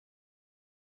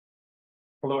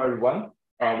Hello, everyone.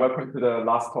 Welcome to the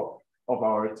last talk of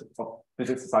our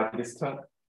Physics Society this term.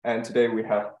 And today we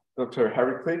have Dr.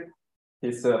 Harry Cliff.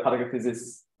 He's a particle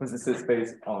physicist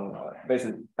based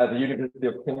at the University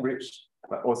of Cambridge,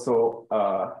 but also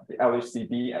the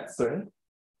LHCb at CERN.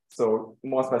 So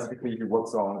more specifically, he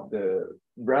works on the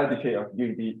random decay of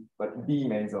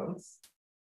B-mesons.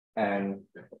 And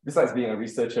besides being a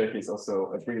researcher, he's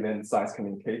also a brilliant science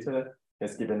communicator. He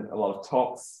has given a lot of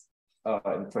talks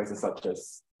in places such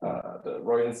as the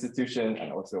Royal Institution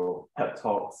and also TED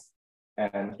Talks.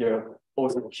 And he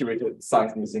also curated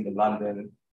Science Museum in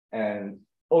London. And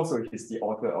also he's the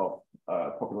author of a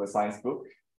popular science book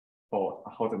called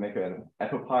How to Make an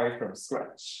Apple Pie from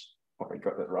Scratch. Hope I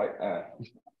got that right.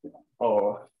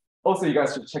 Also, you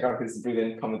guys should check out his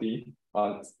brilliant comedy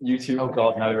on YouTube. Oh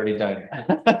God, no, I really don't.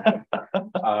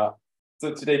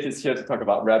 So today he's here to talk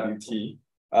about rare beauty,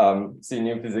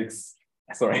 new physics,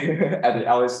 at the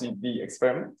LHCb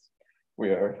experiment.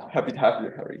 We are happy to have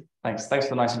you, Harry. Thanks for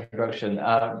the nice introduction.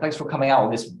 Thanks for coming out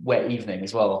on this wet evening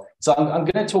as well. So I'm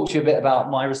going to talk to you a bit about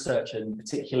my research and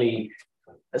particularly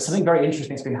something very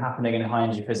interesting that's been happening in high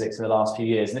energy physics in the last few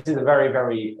years. And this is a very,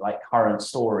 very current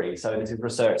story. So this is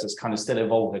research that's kind of still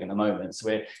evolving at the moment. So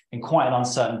we're in quite an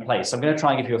uncertain place. So I'm going to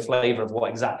try and give you a flavor of what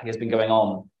exactly has been going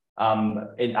on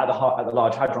at the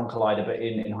Large Hadron Collider, but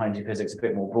in high energy physics a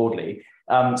bit more broadly.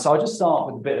 So I'll just start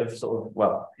with a bit of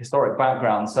historic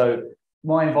background. So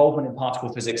my involvement in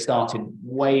particle physics started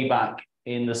way back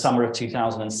in the summer of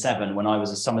 2007 when I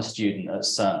was a summer student at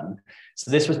CERN.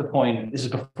 So this was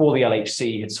before the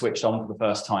LHC had switched on for the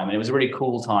first time. And it was a really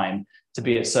cool time to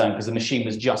be at CERN because the machine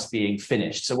was just being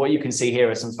finished. So what you can see here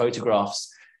are some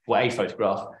photographs, a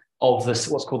photograph of this,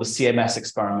 what's called the CMS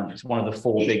experiment. It's one of the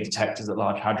 4 big detectors at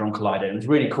Large Hadron Collider. And it's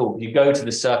really cool. You go to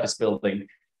the surface building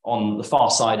on the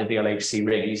far side of the LHC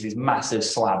ring, you see these massive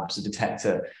slabs of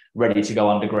detector ready to go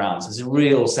underground. So there's a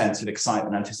real sense of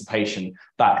excitement and anticipation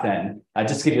back then.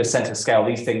 Just to give you a sense of scale,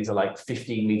 these things are like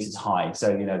 15 meters high.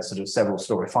 So, sort of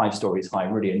 5 stories high,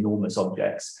 really enormous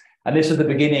objects. And this was the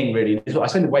beginning, really. I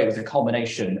spent the way it was a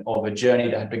culmination of a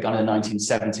journey that had begun in the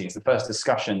 1970s. The first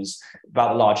discussions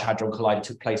about the Large Hadron Collider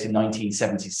took place in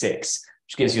 1976,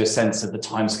 which gives you a sense of the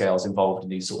timescales involved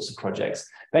in these sorts of projects.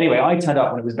 But anyway, I turned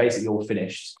up when it was basically all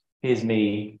finished. Here's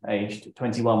me, aged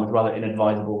 21 with rather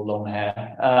inadvisable long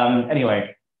hair.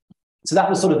 Anyway, so that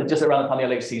was sort of just around the time the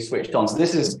LHC switched on. So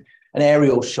this is an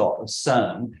aerial shot of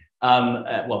CERN.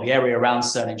 The area around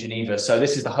CERN in Geneva. So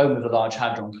this is the home of the Large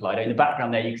Hadron Collider. In the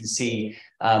background there, you can see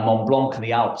Mont Blanc and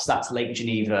the Alps. That's Lake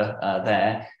Geneva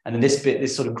there. And then this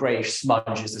sort of grayish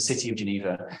smudge is the city of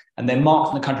Geneva. And then marked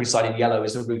on the countryside in yellow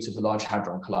is the route of the Large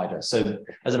Hadron Collider. So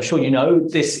as I'm sure you know,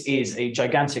 this is a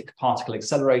gigantic particle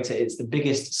accelerator. It's the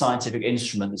biggest scientific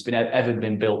instrument that's ever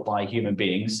been built by human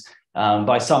beings.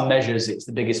 By some measures, it's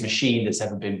the biggest machine that's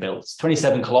ever been built. It's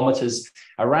 27 kilometers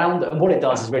around. And what it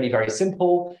does is really very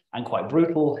simple and quite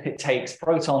brutal. It takes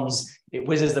protons, it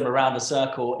whizzes them around a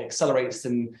circle, accelerates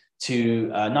them to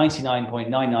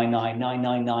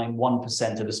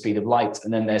 99.9999991% of the speed of light.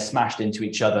 And then they're smashed into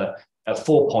each other at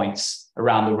 4 points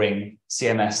around the ring: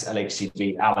 CMS,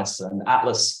 LHCb, ALICE, and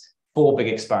ATLAS. 4 big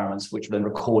experiments, which will then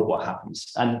record what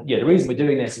happens. And the reason we're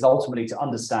doing this is ultimately to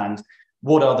understand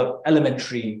what are the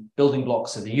elementary building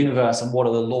blocks of the universe and what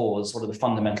are the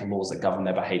fundamental laws that govern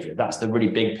their behavior. That's the really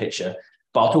big picture.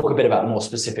 But I'll talk a bit about the more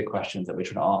specific questions that we're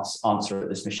trying to answer at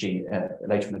this machine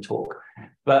later in the talk.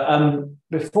 But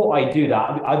before I do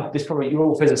that, you're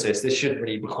all physicists, this shouldn't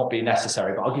really be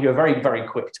necessary, but I'll give you a very, very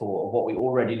quick tour of what we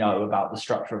already know about the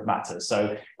structure of matter.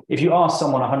 So if you ask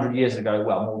someone 100 years ago,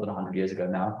 well, more than 100 years ago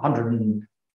now,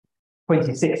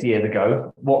 126 years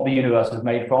ago, what the universe was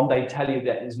made from, they tell you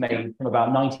that it's made from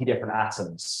about 90 different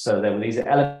atoms. So there were these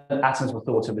atoms were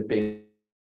thought of as being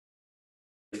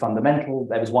fundamental.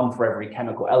 There was one for every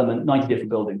chemical element, 90 different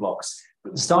building blocks.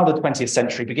 At the start of the 20th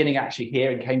century, beginning actually here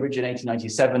in Cambridge in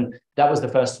 1897, that was the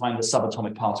first time that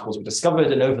subatomic particles were discovered.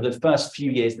 And over the first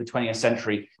few years of the 20th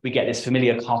century, we get this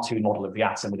familiar cartoon model of the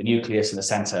atom with a nucleus in the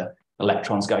center,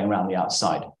 electrons going around the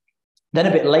outside. Then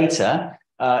a bit later,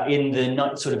 in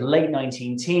the sort of late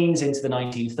 19-teens into the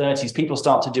 1930s, people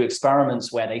start to do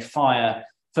experiments where they fire,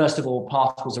 first of all,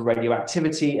 particles of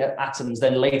radioactivity at atoms,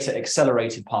 then later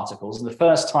accelerated particles. And the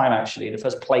first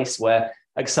place where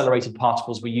accelerated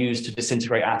particles were used to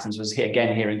disintegrate atoms was here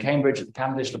in Cambridge at the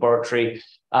Cavendish laboratory.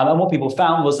 And what people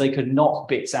found was they could knock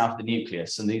bits out of the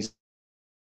nucleus. And these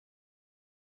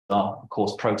are, of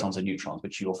course, protons and neutrons,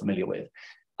 which you're familiar with.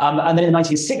 And then in the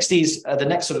 1960s, the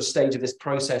next sort of stage of this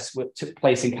process took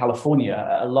place in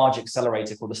California, a large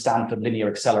accelerator called the Stanford Linear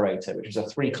Accelerator, which is a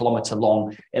 3-kilometer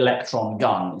long electron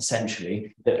gun,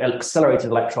 essentially, that accelerated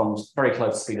electrons very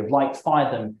close to the speed of light,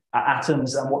 fired them at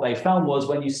atoms. And what they found was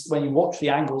when you watch the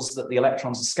angles that the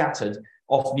electrons are scattered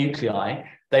off nuclei,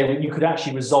 you could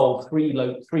actually resolve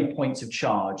three points of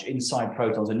charge inside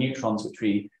protons and neutrons, which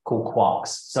we call quarks.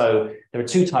 So there are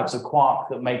two types of quark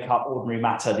that make up ordinary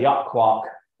matter, the up quark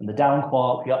and the down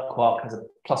quark. The up quark has a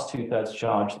plus 2/3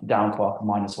 charge, the down quark a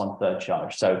minus 1/3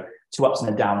 charge. So 2 ups and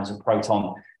a down is a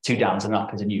proton, 2 downs and an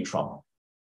up is a neutron.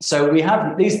 So we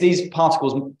have these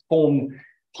particles form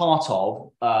part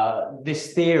of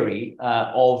this theory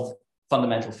of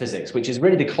fundamental physics, which is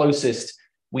really the closest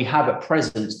we have at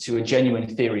present to a genuine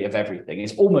theory of everything.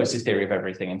 It's almost a theory of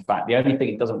everything. In fact, the only thing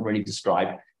it doesn't really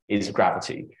describe is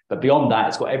gravity. But beyond that,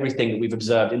 it's got everything that we've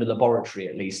observed in the laboratory,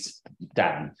 at least,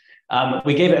 down.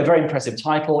 We gave it a very impressive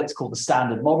title. It's called the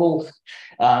Standard Model.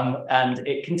 And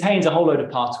it contains a whole load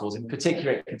of particles. In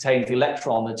particular, it contains the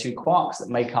electron, the 2 quarks that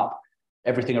make up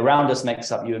everything around us, makes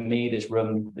up you and me, this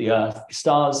room, the Earth,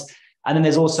 stars. And then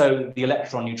there's also the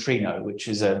electron neutrino, which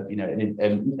is an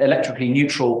electrically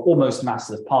neutral, almost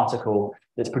massless particle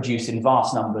that's produced in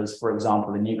vast numbers. For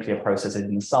example, the nuclear processes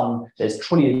in the sun. There's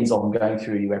trillions of them going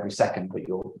through you every second, but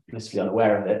you're blissfully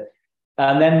unaware of it.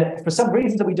 And then for some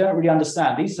reasons that we don't really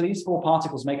understand, these 4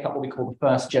 particles make up what we call the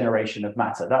first generation of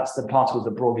matter. That's the particles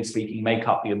that, broadly speaking, make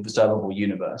up the observable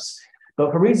universe.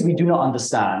 But for reasons we do not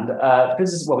understand,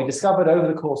 we discovered over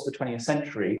the course of the 20th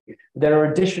century, there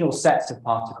are additional sets of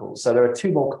particles. So there are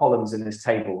 2 more columns in this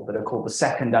table that are called the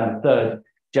second and the third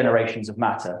generations of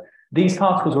matter. These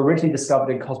particles were originally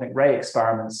discovered in cosmic ray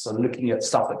experiments, so looking at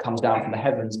stuff that comes down from the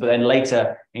heavens, but then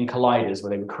later in colliders where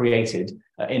they were created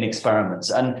in experiments.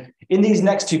 And in these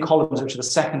next 2 columns, which are the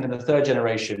second and the third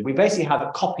generation, we basically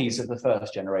have copies of the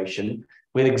first generation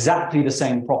with exactly the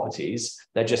same properties.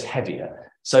 They're just heavier.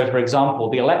 So, for example,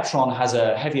 the electron has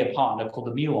a heavier partner called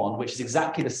the muon, which is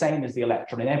exactly the same as the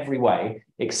electron in every way,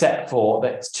 except for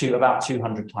that it's about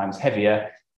 200 times heavier.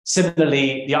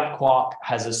 Similarly, the up quark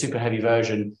has a super heavy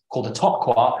version called the top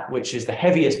quark, which is the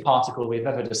heaviest particle we've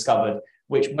ever discovered,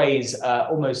 which weighs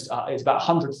it's about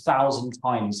 100,000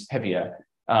 times heavier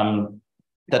than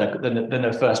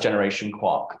the first generation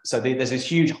quark. So there's this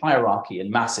huge hierarchy in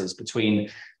masses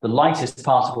between the lightest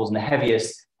particles and the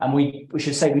heaviest. And we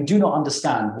should say we do not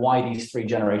understand why these 3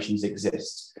 generations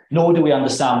exist, nor do we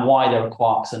understand why there are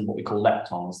quarks and what we call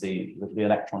leptons, the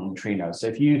electron neutrinos. So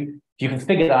if you can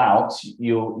figure that out,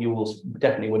 you will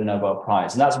definitely win a Nobel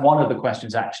Prize. And that's one of the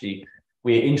questions actually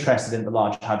we're interested in the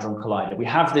Large Hadron Collider. We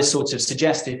have this sort of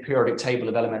suggested periodic table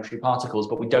of elementary particles,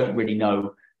 but we don't really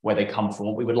know where they come from.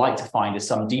 What we would like to find is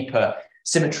some deeper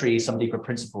symmetry, some deeper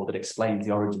principle that explains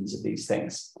the origins of these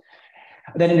things.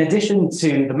 Then in addition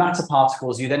to the matter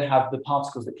particles, you then have the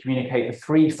particles that communicate the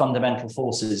 3 fundamental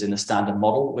forces in the Standard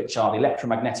Model, which are the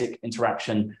electromagnetic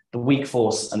interaction, the weak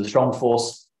force, and the strong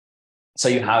force. So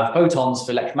you have photons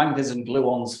for electromagnetism,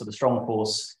 gluons for the strong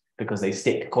force, because they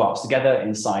stick quarks together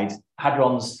inside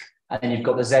hadrons. And then you've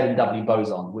got the Z and W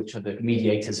boson, which are the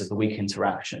mediators of the weak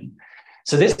interaction.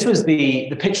 So this was the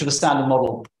picture of the Standard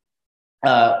Model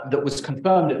that was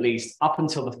confirmed, at least, up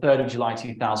until the 3rd of July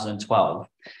 2012.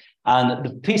 And the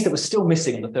piece that was still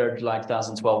missing on the 3rd of July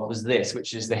 2012 was this,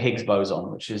 which is the Higgs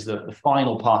boson, which is the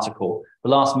final particle, the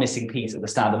last missing piece of the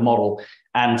Standard Model.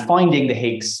 And finding the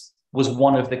Higgs was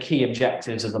one of the key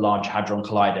objectives of the Large Hadron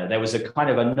Collider. There was a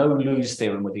kind of a no-lose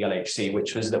theorem with the LHC,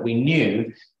 which was that we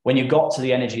knew when you got to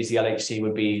the energies the LHC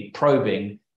would be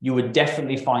probing, you would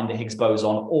definitely find the Higgs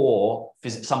boson, or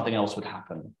something else would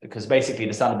happen, because basically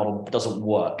the Standard Model doesn't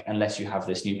work unless you have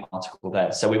this new particle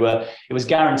there. So it was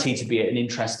guaranteed to be an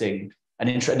interesting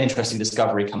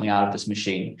discovery coming out of this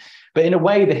machine. But in a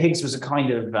way, the Higgs was a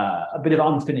kind of a bit of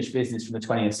unfinished business from the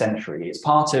 20th century. It's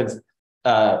part of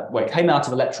it came out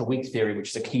of electroweak theory, which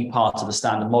is a key part of the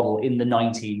Standard Model in the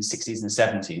 1960s and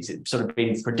 70s. It's sort of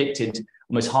been predicted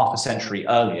almost half a century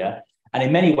earlier. And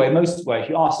in many ways, if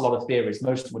you ask a lot of theorists,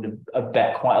 most would have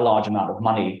bet quite a large amount of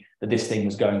money that this thing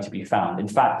was going to be found. In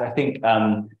fact, I think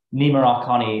Nima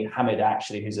Arkani Hamid,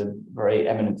 actually, who's a very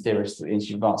eminent theorist at the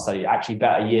Institute of Advanced Study, actually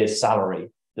bet a year's salary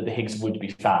that the Higgs would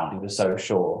be found. He was so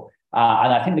sure.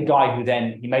 And I think the guy who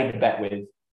then he made the bet with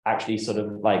actually sort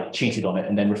of like cheated on it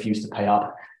and then refused to pay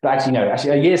up. But actually, no,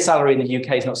 a year's salary in the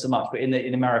UK is not so much, but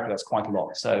in America, that's quite a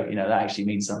lot. So, that actually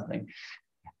means something.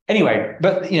 Anyway,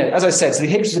 but as I said, so the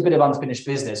Higgs is a bit of unfinished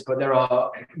business, but there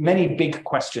are many big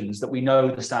questions that we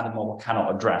know the Standard Model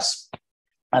cannot address.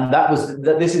 And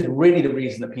this is really the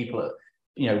reason that people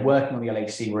working on the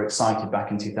LHC were excited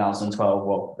back in 2012,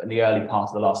 well, in the early part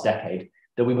of the last decade,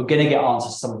 that we were going to get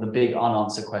answers to some of the big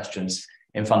unanswered questions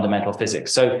in fundamental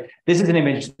physics. So this is an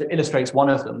image that illustrates one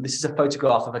of them. This is a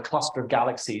photograph of a cluster of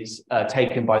galaxies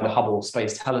taken by the Hubble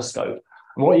Space Telescope.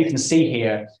 And what you can see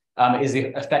here is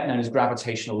the effect known as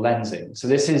gravitational lensing. So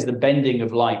this is the bending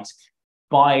of light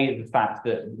by the fact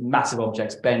that massive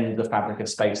objects bend the fabric of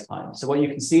space-time. So what you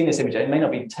can see in this image, it may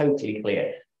not be totally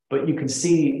clear, but you can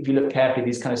see, if you look carefully,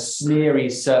 these kind of smeary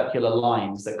circular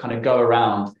lines that kind of go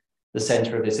around the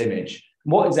center of this image.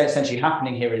 What is essentially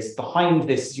happening here is behind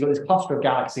this, you've got this cluster of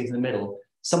galaxies in the middle.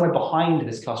 Somewhere behind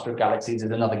this cluster of galaxies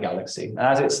is another galaxy. And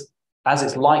as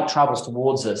its light travels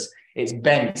towards us, it's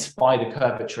bent by the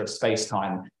curvature of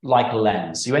space-time like a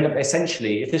lens. So you end up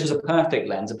essentially, if this was a perfect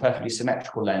lens, a perfectly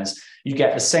symmetrical lens, you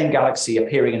get the same galaxy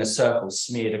appearing in a circle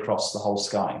smeared across the whole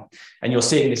sky. And you're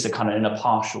seeing this kind of in a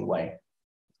partial way.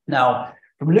 Now,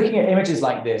 from looking at images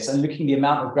like this and looking at the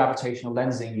amount of gravitational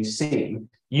lensing you see,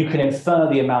 you can infer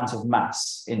the amount of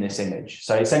mass in this image.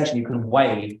 So essentially, you can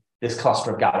weigh this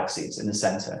cluster of galaxies in the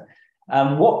center.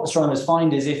 What astronomers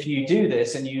find is if you do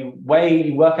this and you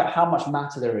work out how much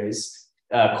matter there is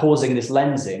causing this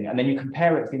lensing, and then you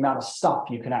compare it to the amount of stuff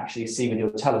you can actually see with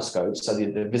your telescope, so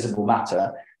the visible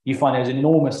matter, you find there's an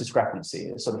enormous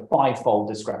discrepancy, a sort of five-fold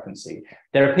discrepancy.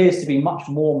 There appears to be much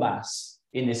more mass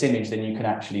in this image than you can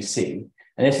actually see.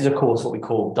 And this is, of course, what we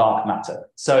call dark matter.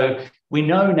 So we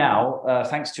know now,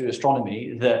 thanks to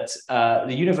astronomy, that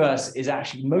the universe is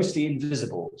actually mostly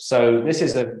invisible. So this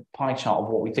is a pie chart of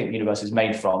what we think the universe is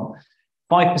made from.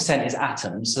 5% is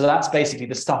atoms. So that's basically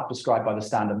the stuff described by the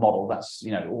Standard Model. That's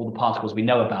all the particles we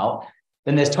know about.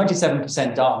 Then there's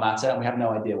 27% dark matter, and we have no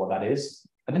idea what that is.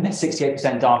 And then there's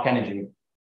 68% dark energy,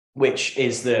 which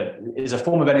is a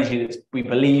form of energy that we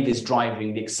believe is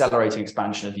driving the accelerating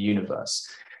expansion of the universe.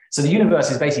 So the universe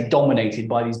is basically dominated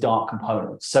by these dark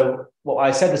components. So what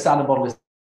I said, the Standard Model is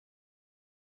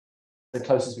the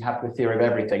closest we have to a theory of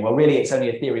everything. Well, really, it's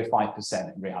only a theory of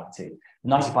 5% in reality.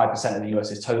 95% of the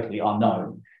universe is totally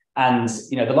unknown. And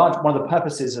one of the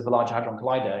purposes of the Large Hadron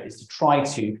Collider is to try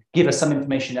to give us some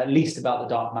information at least about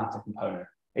the dark matter component.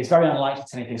 It's very unlikely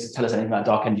to tell us anything about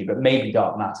dark energy, but maybe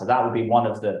dark matter. That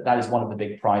is one of the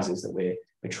big prizes that we're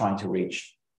trying to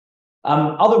reach.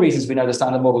 Other reasons we know the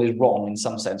Standard Model is wrong in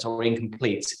some sense or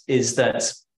incomplete is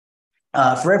that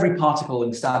for every particle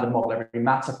in the Standard Model, every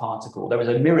matter particle, there is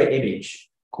a mirror image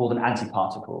called an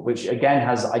antiparticle, which again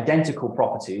has identical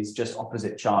properties, just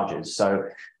opposite charges. So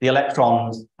the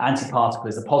electron's antiparticle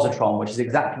is the positron, which is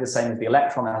exactly the same as the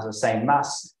electron. It has the same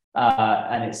mass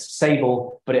and it's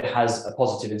stable, but it has a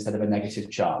positive instead of a negative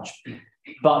charge.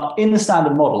 But in the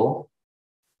Standard Model,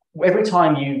 every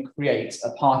time you create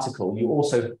a particle, you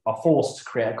also are forced to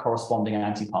create a corresponding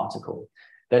antiparticle.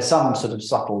 There's some sort of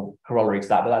subtle corollary to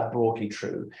that, but that's broadly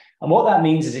true. And what that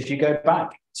means is if you go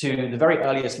back to the very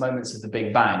earliest moments of the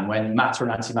Big Bang, when matter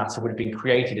and antimatter would have been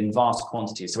created in vast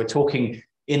quantities. So we're talking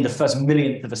in the first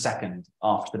millionth of a second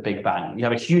after the Big Bang. You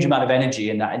have a huge amount of energy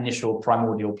in that initial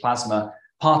primordial plasma.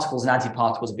 Particles and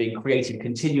antiparticles are being created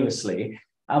continuously.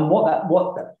 And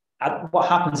what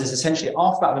happens is essentially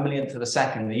after about the millionth of a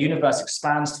second, the universe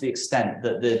expands to the extent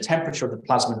that the temperature of the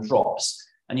plasma drops,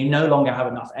 and you no longer have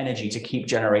enough energy to keep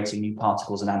generating new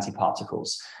particles and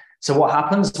antiparticles. So what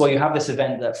happens? Well, you have this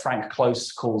event that Frank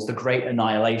Close calls the Great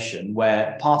Annihilation,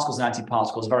 where particles and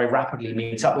antiparticles very rapidly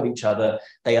meet up with each other,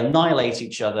 they annihilate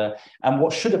each other, and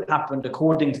what should have happened,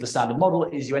 according to the Standard Model,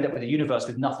 is you end up with a universe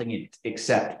with nothing in it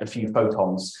except a few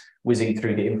photons whizzing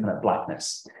through the infinite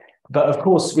blackness. But of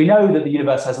course, we know that the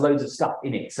universe has loads of stuff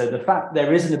in it. So the fact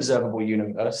there is an observable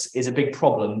universe is a big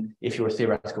problem if you're a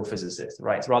theoretical physicist,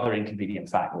 right? It's a rather inconvenient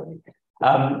fact, really.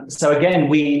 So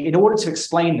again, in order to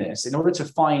explain this, in order to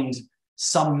find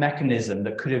some mechanism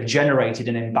that could have generated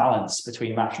an imbalance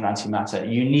between matter and antimatter,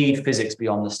 you need physics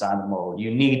beyond the Standard Model.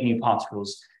 You need new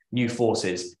particles, new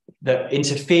forces that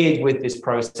interfered with this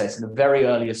process in the very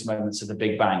earliest moments of the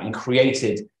Big Bang and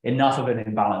created enough of an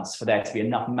imbalance for there to be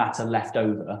enough matter left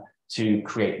over to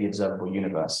create the observable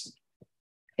universe.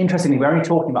 Interestingly, we're only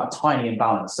talking about a tiny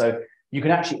imbalance. So you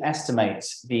can actually estimate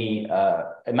the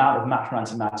amount of matter and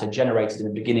antimatter generated in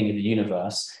the beginning of the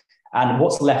universe. And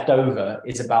what's left over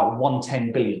is about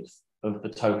 1/10 billionth of the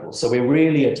total. So we're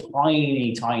really a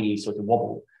tiny, tiny sort of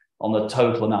wobble on the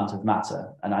total amount of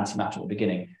matter and antimatter at the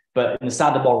beginning. But in the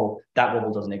Standard Model, that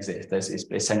wobble doesn't exist. There's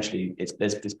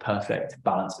this perfect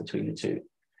balance between the two.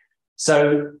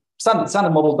 So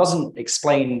Standard Model doesn't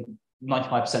explain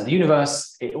 95% of the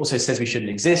universe. It also says we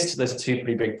shouldn't exist. Those are two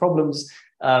pretty big problems.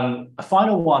 A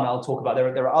final one I'll talk about,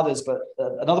 there are others, but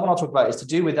another one I'll talk about is to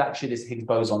do with actually this Higgs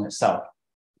boson itself.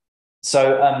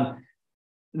 So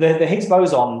the Higgs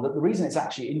boson, the reason it's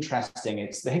actually interesting,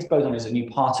 it's the Higgs boson is a new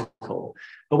particle,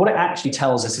 but what it actually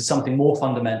tells us is something more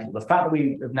fundamental. The fact that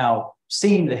we have now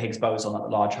seen the Higgs boson at the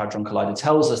Large Hadron Collider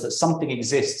tells us that something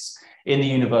exists in the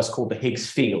universe called the Higgs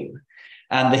field.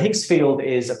 And the Higgs field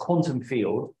is a quantum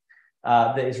field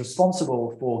that is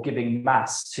responsible for giving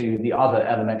mass to the other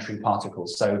elementary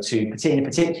particles. So in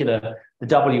particular, the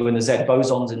W and the Z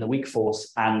bosons in the weak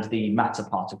force and the matter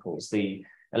particles, the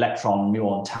electron,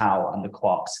 muon, tau, and the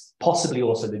quarks, possibly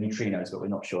also the neutrinos, but we're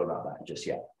not sure about that just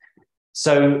yet.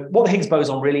 So what the Higgs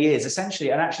boson really is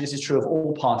essentially, and actually this is true of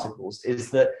all particles, is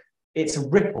that it's a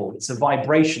ripple, it's a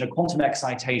vibration, a quantum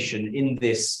excitation in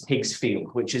this Higgs field,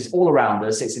 which is all around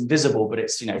us. It's invisible, but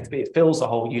it's, it fills the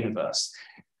whole universe.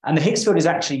 And the Higgs field is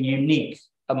actually unique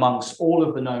amongst all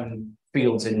of the known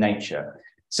fields in nature.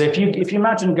 So if you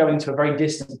imagine going to a very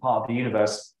distant part of the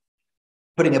universe,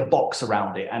 putting a box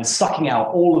around it and sucking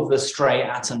out all of the stray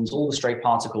atoms, all the stray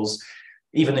particles,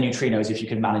 even the neutrinos, if you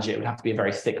can manage it, it would have to be a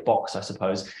very thick box, I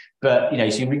suppose. But, so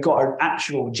you've got an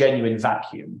actual genuine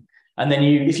vacuum. And then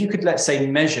if you could, let's say,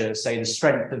 measure, say, the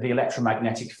strength of the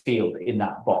electromagnetic field in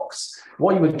that box,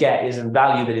 what you would get is a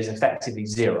value that is effectively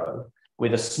zero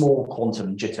with a small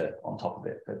quantum jitter on top of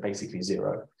it, but basically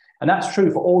zero. And that's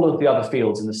true for all of the other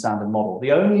fields in the standard model.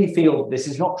 The only field this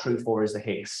is not true for is the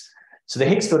Higgs. So the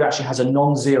Higgs field actually has a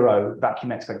non-zero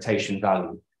vacuum expectation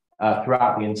value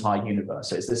throughout the entire universe.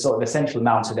 So it's the sort of essential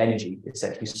amount of energy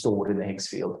essentially stored in the Higgs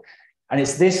field. And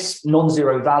it's this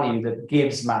non-zero value that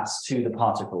gives mass to the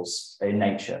particles in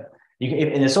nature.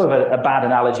 In a sort of a bad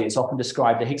analogy, it's often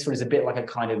described, the Higgs field is a bit like a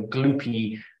kind of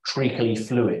gloopy, treacly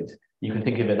fluid. You can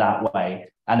think of it that way.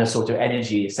 And the sort of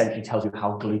energy essentially tells you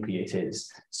how gloopy it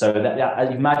is. So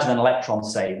that you imagine an electron,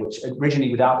 say, which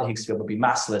originally without the Higgs field would be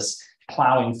massless,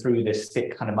 plowing through this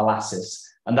thick kind of molasses.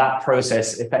 And that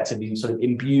process effectively sort of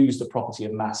imbues the property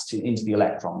of mass into the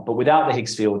electron. But without the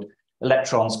Higgs field,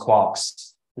 electrons,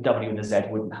 quarks, the W and the Z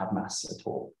wouldn't have mass at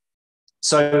all.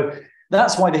 So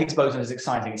that's why the Higgs boson is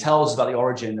exciting. It tells us about the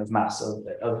origin of mass of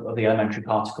the elementary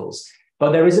particles.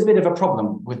 But there is a bit of a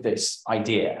problem with this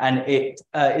idea, and it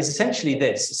is essentially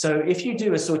this. So if you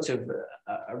do a sort of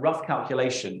a rough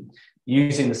calculation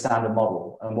using the standard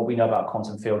model and what we know about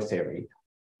quantum field theory,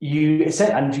 you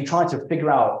try to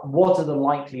figure out what are the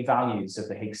likely values of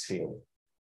the Higgs field.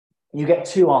 You get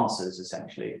two answers,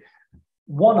 essentially.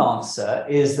 One answer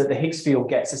is that the Higgs field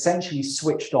gets essentially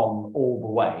switched on all the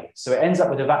way. So it ends up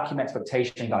with a vacuum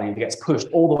expectation value that gets pushed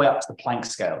all the way up to the Planck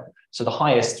scale. So the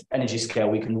highest energy scale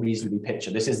we can reasonably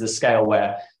picture. This is the scale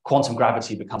where quantum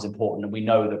gravity becomes important, and we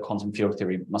know that quantum field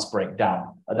theory must break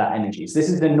down at that energy. So this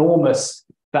is an enormous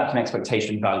vacuum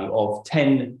expectation value of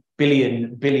 10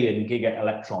 billion giga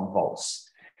electron volts.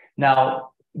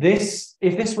 Now, if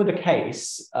this were the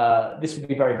case, this would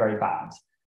be very, very bad.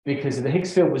 Because if the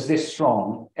Higgs field was this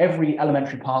strong, every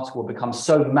elementary particle would become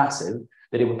so massive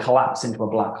that it would collapse into a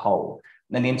black hole.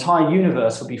 And then the entire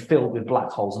universe would be filled with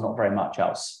black holes and not very much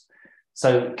else.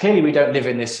 So clearly we don't live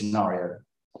in this scenario.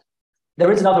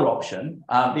 There is another option.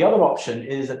 The other option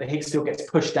is that the Higgs field gets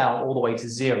pushed down all the way to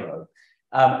zero,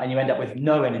 and you end up with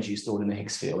no energy stored in the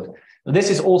Higgs field. Now, this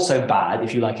is also bad,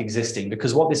 if you like, existing,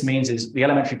 because what this means is the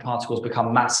elementary particles become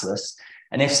massless.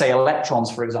 And if, say, electrons,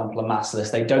 for example, are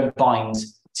massless, they don't bind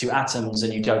to atoms,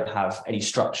 and you don't have any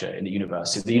structure in the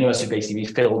universe. So the universe would basically be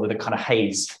filled with a kind of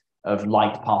haze of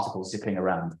light particles zipping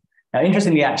around. Now,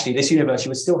 interestingly, actually, this universe, you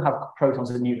would still have protons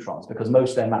and neutrons because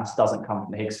most of their mass doesn't come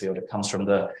from the Higgs field. It comes from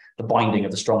the binding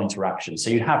of the strong interaction. So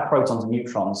you'd have protons and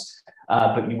neutrons,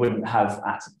 but you wouldn't have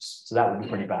atoms. So that would be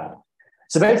pretty bad.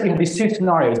 So basically, you have these two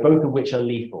scenarios, both of which are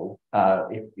lethal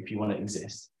if you want to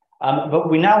exist. But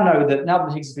we now know that now that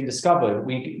the Higgs has been discovered,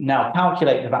 we now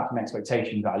calculate the vacuum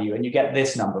expectation value, and you get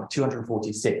this number,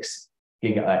 246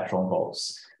 giga electron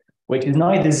volts, which is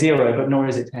neither zero, but nor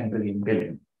is it 10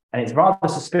 billion. And it's rather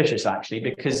suspicious, actually,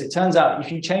 because it turns out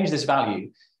if you change this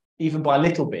value, even by a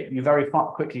little bit, you very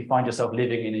quickly find yourself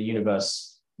living in a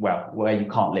universe, well, where you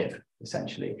can't live,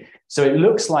 essentially. So it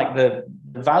looks like the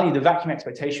vacuum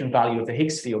expectation value of the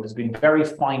Higgs field has been very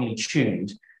finely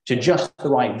tuned to just the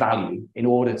right value in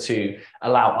order to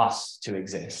allow us to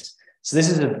exist. So this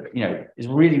is is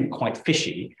really quite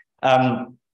fishy. To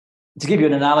give you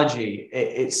an analogy,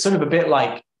 it's sort of a bit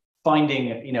like finding,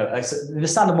 the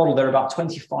standard model, there are about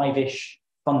 25-ish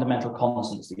fundamental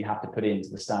constants that you have to put into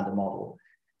the standard model.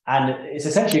 And it's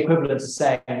essentially equivalent to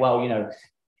saying, well,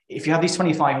 if you have these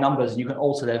 25 numbers and you can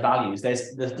alter their values,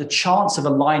 there's the chance of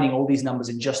aligning all these numbers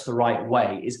in just the right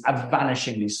way is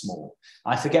vanishingly small.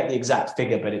 I forget the exact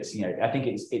figure, but it's, I think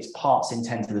it's parts in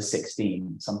 10 to the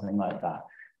 16, something like that.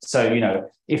 So,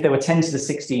 if there were 10 to the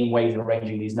 16 ways of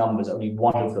arranging these numbers, only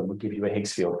one of them would give you a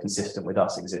Higgs field consistent with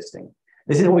us existing.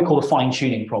 This is what we call the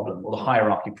fine-tuning problem or the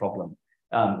hierarchy problem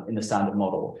in the standard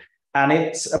model. And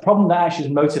it's a problem that actually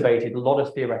has motivated a lot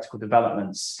of theoretical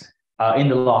developments in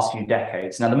the last few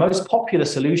decades. Now, the most popular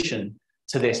solution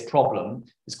to this problem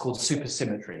is called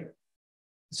supersymmetry.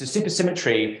 So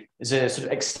supersymmetry is a sort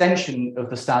of extension of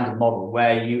the standard model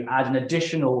where you add an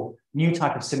additional new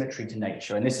type of symmetry to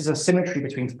nature. And this is a symmetry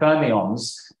between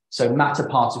fermions, so matter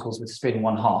particles with spin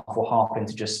 1/2 or half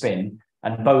integer spin,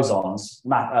 and bosons,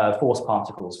 force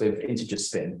particles with integer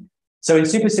spin. So in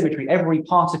supersymmetry, every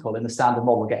particle in the standard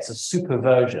model gets a super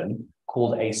version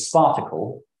called a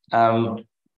sparticle.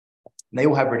 They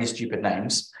all have really stupid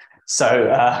names. So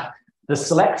the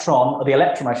selectron, or the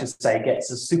electron, I should say, gets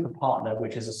a super partner,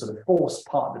 which is a sort of force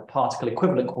particle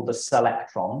equivalent called the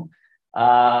selectron.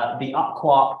 The up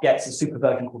quark gets a super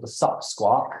version called the sup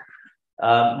squark.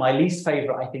 My least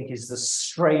favorite, I think, is the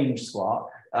strange squark.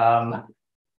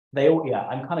 They all, yeah,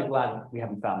 I'm kind of glad we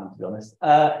haven't found them, to be honest.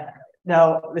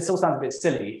 Now, this all sounds a bit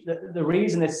silly. The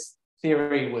reason this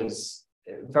theory was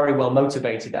very well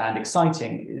motivated and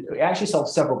exciting, it actually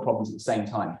solves several problems at the same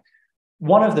time.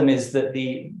 One of them is that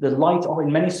the light, or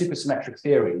in many supersymmetric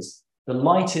theories, the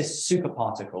lightest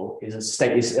superparticle is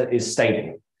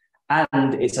stable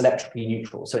and it's electrically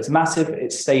neutral. So it's massive,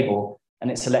 it's stable,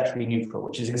 and it's electrically neutral,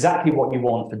 which is exactly what you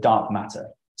want for dark matter.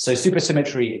 So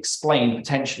supersymmetry explained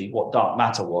potentially what dark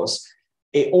matter was.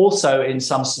 It also, in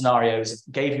some scenarios,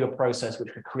 gave you a process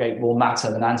which could create more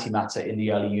matter than antimatter in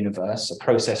the early universe, a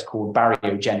process called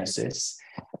baryogenesis.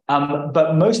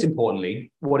 But most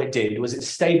importantly, what it did was it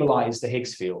stabilized the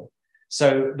Higgs field.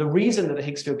 So the reason that the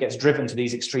Higgs field gets driven to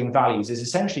these extreme values is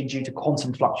essentially due to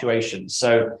quantum fluctuations.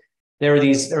 So there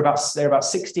are about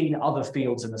 16 other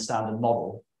fields in the standard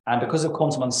model. And because of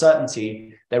quantum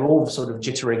uncertainty, they're all sort of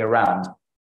jittering around.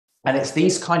 And it's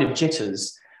these kind of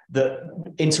jitters that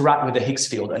interact with the Higgs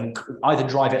field and either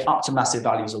drive it up to massive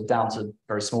values or down to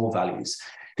very small values.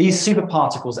 These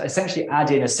superparticles essentially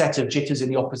add in a set of jitters in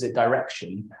the opposite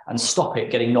direction and stop it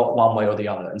getting knocked one way or the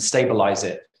other and stabilize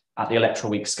it at the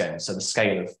electroweak scale, so the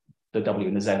scale of the W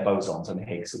and the Z bosons and the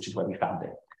Higgs, which is where we found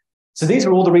it. So these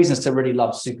are all the reasons to really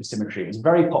love supersymmetry. It was a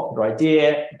very popular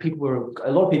idea.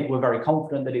 A lot of people were very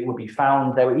confident that it would be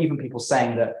found. There were even people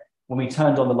saying that when we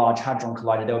turned on the Large Hadron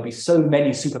Collider, there would be so many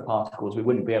superparticles, we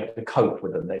wouldn't be able to cope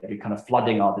with them. They'd be kind of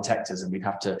flooding our detectors and we'd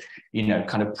have to,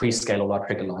 kind of pre-scale all our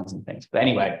trigger lines and things. But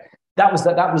anyway, that was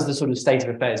the sort of state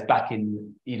of affairs back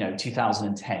in,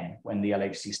 2010, when the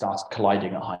LHC started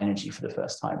colliding at high energy for the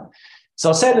first time. So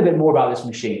I'll say a little bit more about this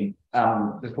machine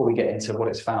before we get into what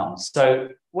it's found. So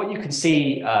what you can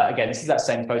see, again, this is that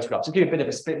same photograph, to give you a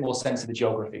bit more sense of the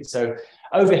geography. So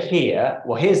over here,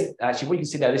 well, here's actually what you can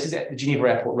see there. This is at the Geneva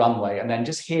Airport runway. And then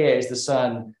just here is the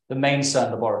CERN, the main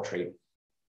CERN laboratory.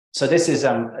 So this is,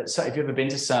 so if you've ever been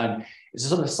to CERN, it's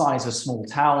sort of the size of a small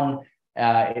town.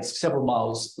 It's several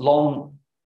miles long,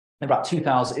 about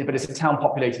 2,000, but it's a town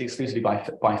populated exclusively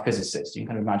by physicists. You can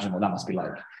kind of imagine what that must be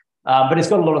like. But it's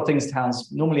got a lot of things towns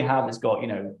normally have. It's got,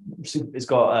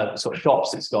 sort of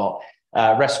shops, it's got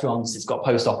restaurants, it's got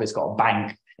post office, it's got a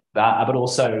bank, but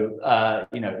also,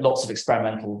 lots of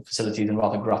experimental facilities and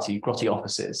rather grotty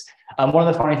offices. One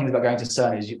of the funny things about going to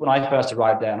CERN is when I first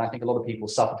arrived there, and I think a lot of people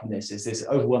suffer from this, is this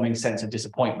overwhelming sense of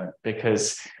disappointment,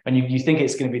 because when you think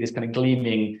it's going to be this kind of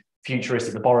gleaming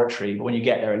futuristic laboratory, but when you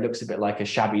get there, it looks a bit like a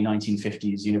shabby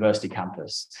 1950s university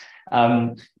campus.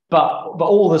 But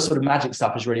all the sort of magic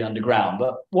stuff is really underground.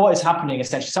 But what is happening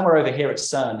essentially, somewhere over here at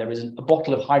CERN, there is a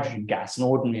bottle of hydrogen gas, an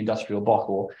ordinary industrial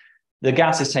bottle. The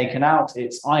gas is taken out,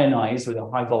 it's ionized with a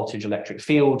high voltage electric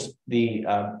field. The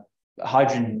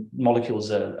hydrogen molecules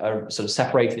are sort of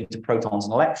separated into protons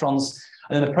and electrons.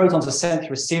 And then the protons are sent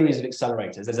through a series of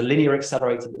accelerators. There's a linear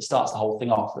accelerator that starts the whole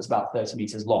thing off, that's about 30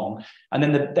 meters long. And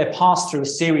then they're passed through a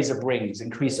series of rings,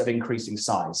 increasing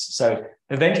size. So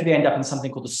eventually they end up in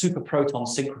something called the super proton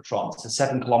synchrotron. It's a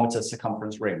 7-kilometer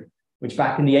circumference ring, which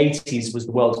back in the 80s was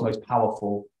the world's most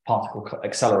powerful particle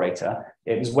accelerator.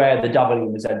 It was where the W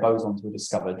and the Z bosons were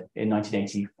discovered in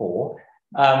 1984.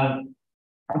 Now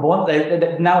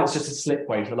it's just a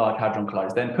slipway for the Large Hadron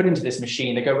Collider. Then put into this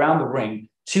machine, they go around the ring,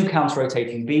 2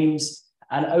 counter-rotating beams,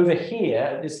 and over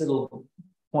here, this little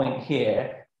point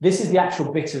here, this is the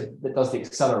actual bit that does the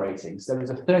accelerating. So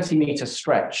there's a 30-meter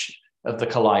stretch of the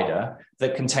collider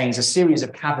that contains a series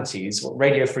of cavities,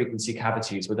 radio frequency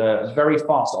cavities, with a very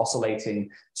fast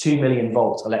oscillating 2 million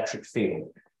volt electric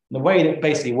field. And the way that it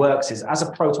basically works is as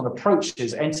a proton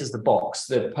approaches, enters the box,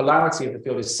 the polarity of the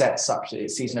field is set such that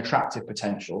it sees an attractive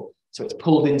potential. So it's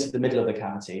pulled into the middle of the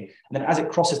cavity. And then as it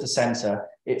crosses the center,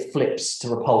 it flips to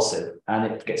repulsive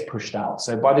and it gets pushed out.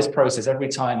 So by this process, every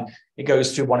time it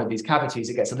goes through one of these cavities,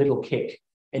 it gets a little kick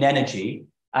in energy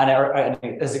and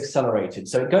it is accelerated.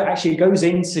 So it actually goes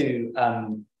into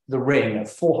the ring at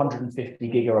 450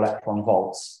 giga-electron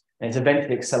volts. And it's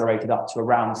eventually accelerated up to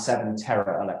around 7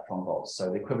 tera-electron volts,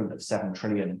 so the equivalent of 7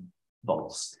 trillion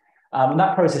volts. And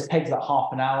that process takes about half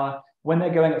an hour. When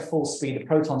they're going at full speed, the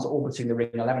protons are orbiting the ring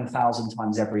 11,000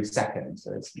 times every second.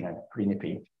 So it's pretty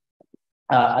nippy.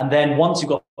 And then once you've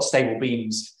got stable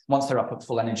beams, once they're up at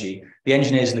full energy, the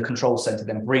engineers in the control center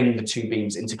then bring the two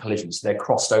beams into collision. So they're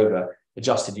crossed over,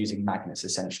 adjusted using magnets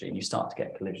essentially, and you start to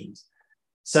get collisions.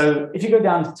 So if you go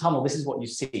down the tunnel, this is what you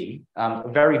see, a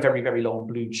very, very, very long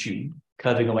blue tube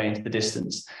curving away into the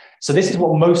distance. So this is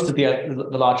what most of the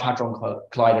Large Hadron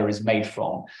Collider is made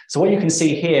from. So what you can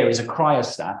see here is a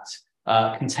cryostat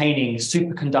containing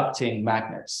superconducting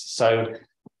magnets. So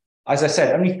as I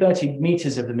said, only 30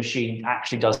 meters of the machine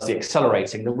actually does the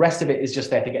accelerating. The rest of it is just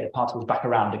there to get the particles back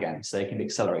around again so they can be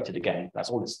accelerated again. That's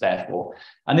all it's there for.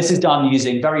 And this is done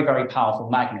using very, very powerful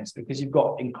magnets because you've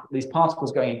got these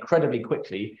particles going incredibly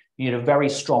quickly. You need a very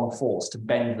strong force to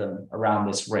bend them around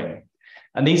this ring.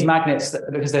 And these magnets,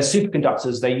 because they're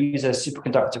superconductors, they use a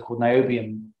superconductor called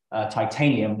niobium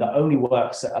titanium that only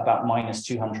works at about minus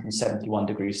 271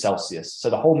 degrees Celsius. So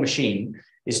the whole machine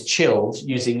is chilled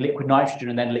using liquid nitrogen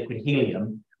and then liquid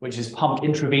helium, which is pumped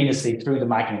intravenously through the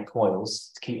magnet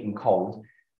coils to keep them cold.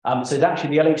 So it's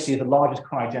actually the LHC is the largest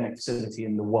cryogenic facility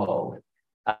in the world.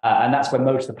 And that's where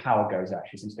most of the power goes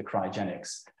actually into the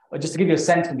cryogenics. But just to give you a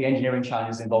sense of the engineering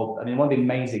challenges involved, I mean, one of the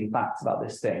amazing facts about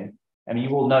this thing, I mean,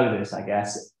 you all know this, I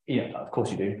guess, of course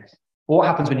you do. What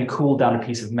happens when you cool down a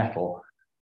piece of metal?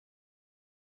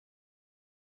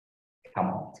 Come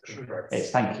on.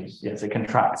 Thank you. Yes, it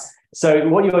contracts. So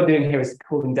what you're doing here is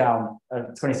cooling down a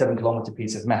 27-kilometer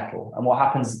piece of metal. And what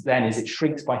happens then is it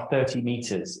shrinks by 30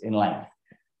 meters in length.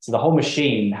 So the whole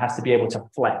machine has to be able to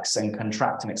flex and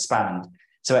contract and expand.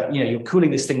 So, you're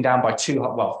cooling this thing down by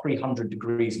 300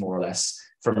 degrees more or less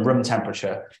from room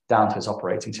temperature down to its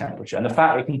operating temperature. And the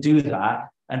fact it can do that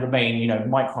and remain,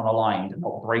 micron aligned and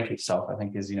not break itself, I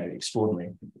think is,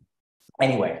 extraordinary.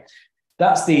 Anyway.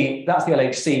 That's the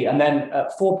LHC. And then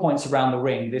at 4 points around the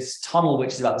ring, this tunnel,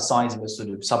 which is about the size of a sort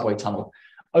of subway tunnel,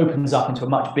 opens up into a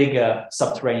much bigger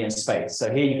subterranean space.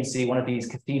 So here you can see one of these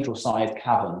cathedral-sized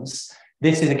caverns.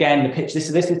 This is, again, the pitch.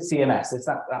 This is CMS.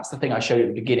 That's the thing I showed you at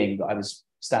the beginning that I was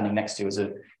standing next to as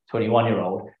a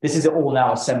 21-year-old. This is all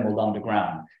now assembled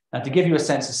underground. Now, to give you a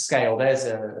sense of scale, there's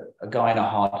a guy in a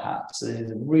hard hat. So this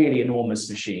is a really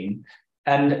enormous machine.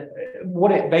 And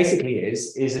what it basically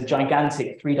is a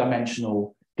gigantic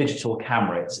three-dimensional digital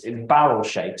camera. It's barrel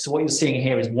shaped. So what you're seeing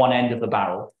here is one end of the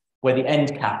barrel where the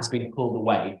end cap has been pulled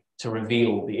away to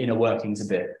reveal the inner workings a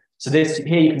bit. So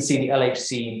here you can see the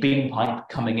LHC beam pipe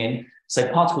coming in.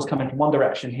 So particles come in from one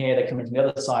direction here, they come in from the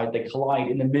other side, they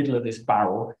collide in the middle of this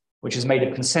barrel, which is made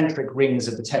of concentric rings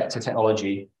of the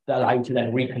technology that allow you to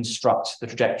then reconstruct the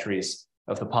trajectories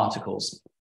of the particles.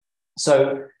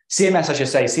 So CMS, I should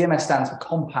say, CMS stands for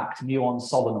Compact Muon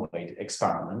Solenoid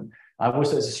Experiment. I've always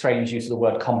thought it's a strange use of the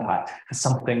word compact,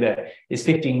 something that is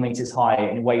 15 meters high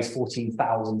and weighs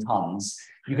 14,000 tons.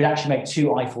 You could actually make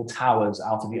 2 Eiffel Towers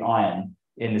out of the iron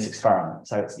in this experiment.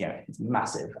 So it's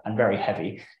massive and very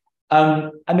heavy.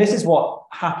 And this is what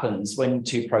happens when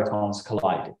 2 protons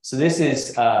collide. So this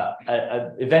is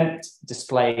an event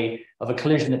display of a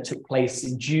collision that took place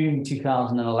in June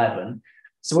 2011.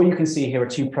 So what you can see here are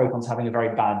 2 protons having a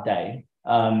very bad day.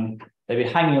 They've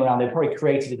been hanging around. They were probably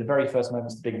created at the very first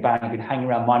moments of the Big Bang. They've been hanging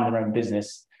around minding their own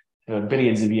business for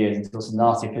billions of years until some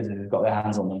nasty physicists got their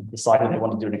hands on them, decided they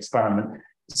wanted to do an experiment.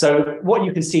 So what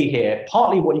you can see here,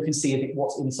 partly what you can see is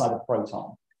what's inside a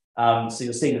proton. So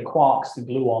you're seeing the quarks, the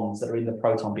gluons that are in the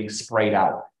proton being sprayed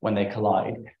out when they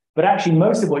collide. But actually,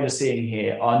 most of what you're seeing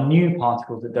here are new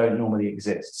particles that don't normally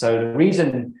exist. So the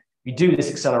reason you do this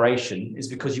acceleration is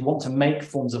because you want to make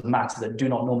forms of matter that do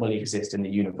not normally exist in the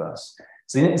universe.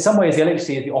 So in some ways, the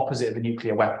LHC is the opposite of a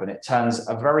nuclear weapon. It turns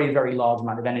a very, very large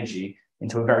amount of energy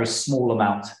into a very small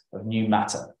amount of new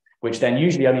matter, which then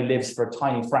usually only lives for a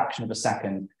tiny fraction of a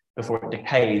second before it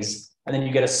decays. And then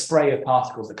you get a spray of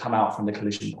particles that come out from the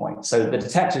collision point. So the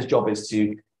detector's job is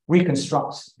to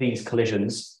reconstruct these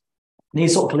collisions.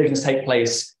 These sort of collisions take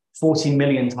place 40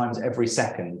 million times every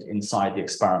second inside the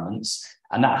experiments.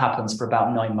 And that happens for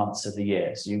about 9 months of the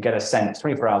year. So you get a sense,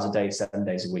 24 hours a day, 7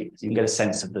 days a week. So you can get a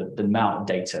sense of the amount of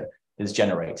data that's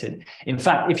generated. In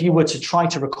fact, if you were to try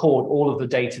to record all of the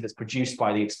data that's produced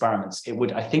by the experiments, it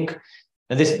would, I think,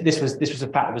 Now, this was a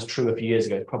fact that was true a few years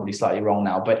ago, probably slightly wrong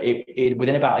now, but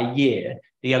within about a year,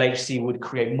 the LHC would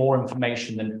create more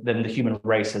information than the human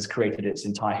race has created its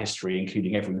entire history,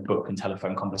 including every book and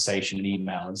telephone conversation and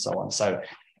email and so on. So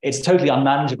it's a totally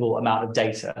unmanageable amount of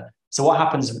data. So what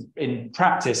happens in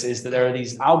practice is that there are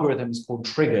these algorithms called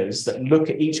triggers that look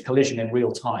at each collision in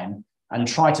real time and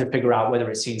try to figure out whether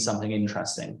it's seen something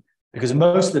interesting. Because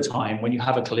most of the time, when you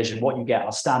have a collision, what you get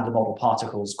are standard model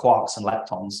particles, quarks and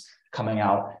leptons coming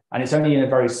out. And it's only in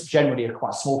generally a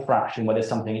quite small fraction where there's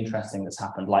something interesting that's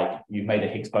happened, like you've made a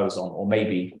Higgs boson, or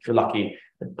maybe, if you're lucky,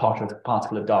 a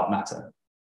particle of dark matter.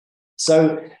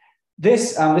 So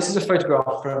this is a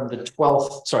photograph from the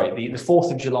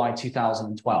 4th of July,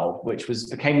 2012, which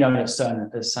became known at CERN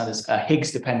as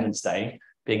Higgs Dependence Day,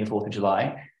 being the 4th of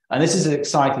July. And this is as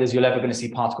excited as you're ever going to see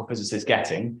particle physicists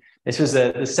getting. This was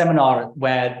the seminar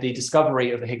where the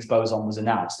discovery of the Higgs boson was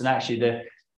announced. And actually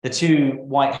the two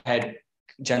white-haired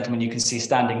gentlemen you can see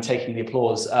standing, taking the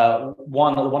applause.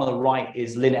 One on the right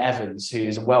is Lynn Evans, who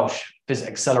is a Welsh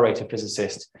accelerator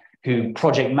physicist who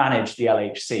project managed the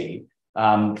LHC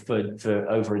for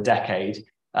over a decade.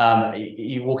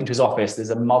 You walk into his office, there's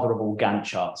a mother of all Gantt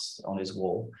charts on his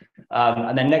wall.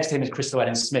 And then next to him is Crystal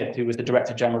Edens-Smith, who was the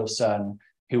Director General of CERN,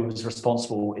 who was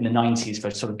responsible in the 90s for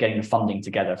sort of getting the funding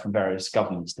together from various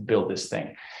governments to build this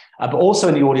thing. But also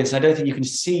in the audience, and I don't think you can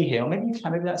see him, or maybe you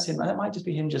can, maybe that's him, that might just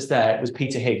be him just there, it was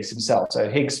Peter Higgs himself. So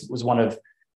Higgs was one of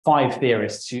 5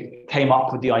 theorists who came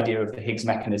up with the idea of the Higgs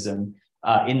mechanism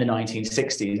in the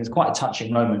 1960s. It's quite a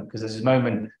touching moment, because there's this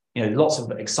moment, lots of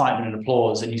excitement and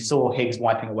applause, and you saw Higgs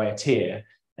wiping away a tear.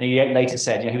 And he later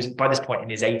said, he was by this point in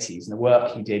his 80s, and the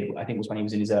work he did, I think, was when he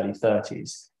was in his early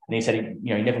 30s. And he said,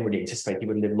 he never really anticipated he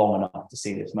would live long enough to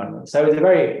see this moment. So it was a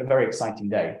very exciting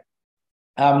day.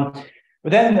 But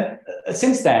then,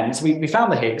 since then, so we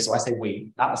found the Higgs. So I say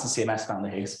we, Atlas and CMS found the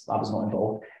Higgs. I was not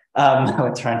involved. I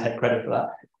went to try and take credit for that.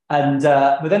 And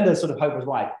but then the sort of hope was,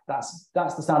 right, that's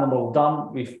the standard model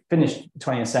done. We've finished the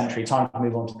 20th century. Time to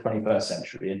move on to the 21st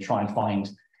century and try and find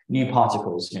new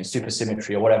particles,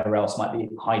 supersymmetry or whatever else might be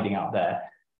hiding out there.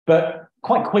 But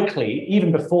quite quickly,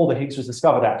 even before the Higgs was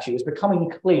discovered, actually, it was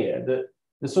becoming clear that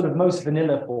the sort of most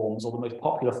vanilla forms or the most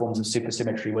popular forms of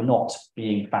supersymmetry were not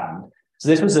being found. So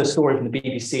this was a story from the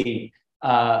BBC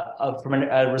from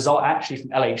a result actually from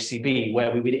LHCb,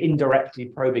 where we were indirectly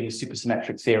probing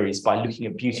supersymmetric theories by looking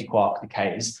at beauty quark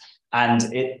decays. And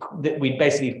we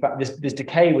basically, this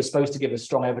decay was supposed to give us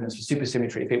strong evidence for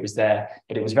supersymmetry if it was there,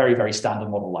 but it was very, very standard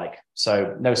model-like.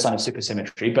 So no sign of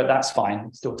supersymmetry, but that's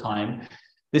fine, still time.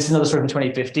 This is another story from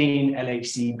 2015.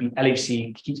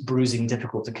 LHC keeps bruising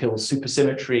difficult to kill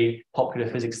supersymmetry, popular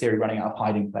physics theory running out of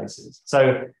hiding places.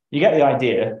 So you get the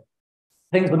idea.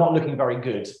 Things were not looking very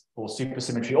good for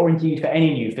supersymmetry or indeed for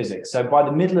any new physics. So by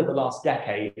the middle of the last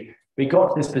decade, we got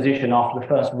to this position after the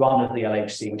first run of the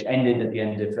LHC, which ended at the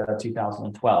end of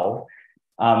 2012,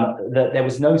 that there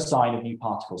was no sign of new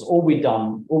particles. All we'd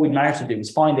managed to do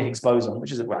was find the Higgs boson,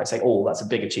 which is, well, I say all, that's a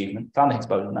big achievement. Found the Higgs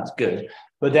boson, that's good.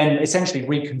 But then essentially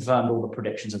reconfirmed all the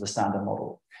predictions of the standard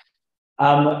model.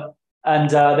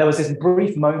 There was this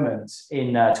brief moment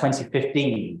in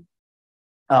 2015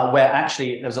 where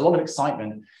actually there was a lot of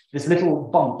excitement. This little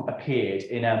bump appeared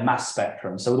in a mass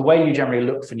spectrum. So the way you generally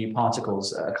look for new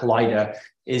particles, a collider,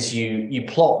 is you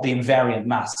plot the invariant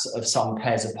mass of some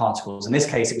pairs of particles. In this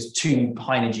case, it was 2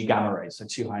 high-energy gamma rays, so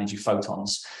 2 high-energy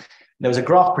photons. There was a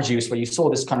graph produced where you saw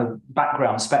this kind of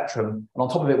background spectrum, and on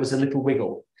top of it was a little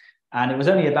wiggle. And it was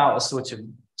only about a sort of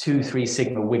 2-3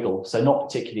 sigma wiggle, so not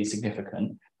particularly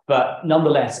significant. But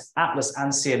nonetheless, Atlas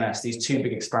and CMS, these 2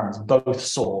 big experiments, both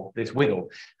saw this wiggle.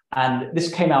 And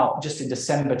this came out just in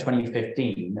December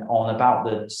 2015, on about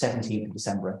the 17th of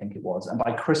December, I think it was. And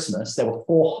by Christmas, there were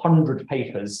 400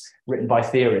 papers written by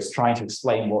theorists trying to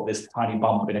explain what this tiny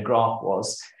bump in a graph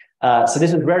was. So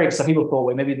this was very exciting. People thought,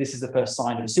 well, maybe this is the first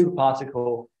sign of a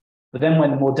superparticle. But then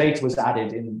when more data was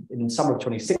added in summer of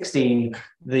 2016,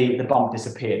 the bump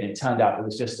disappeared, and it turned out it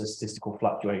was just a statistical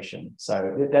fluctuation.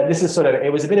 So this is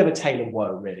it was a bit of a tale of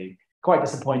woe, really. Quite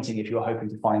disappointing if you were hoping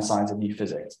to find signs of new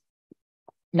physics.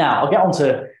 Now, I'll get on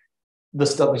to the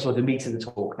stuff, sort of the meat of the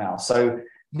talk now. So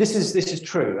this is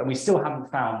true, and we still haven't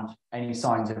found any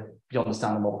signs of beyond the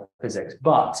standard model of physics.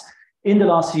 But in the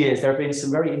last few years, there have been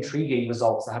some very intriguing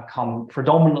results that have come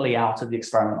predominantly out of the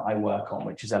experiment I work on,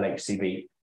 which is LHCb.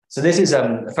 So this is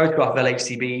a photograph of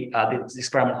LHCb, this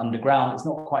experiment underground. It's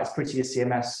not quite as pretty as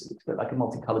CMS. It's a bit like a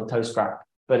multicolored toe scrap,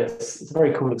 but it's a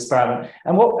very cool experiment.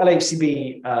 And what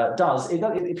LHCb does,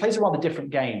 it plays a rather different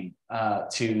game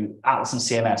to Atlas and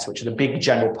CMS, which are the big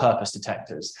general purpose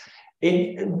detectors.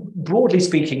 Broadly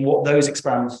speaking, what those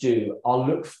experiments do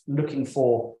are looking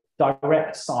for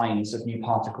direct signs of new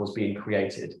particles being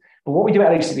created. But what we do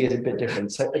at LHCb is a bit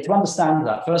different. So to understand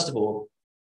that, first of all,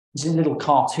 this is a little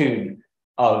cartoon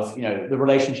of the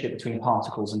relationship between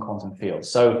particles and quantum fields.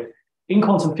 So in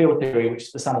quantum field theory, which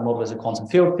is the standard model is a quantum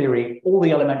field theory, all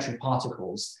the elementary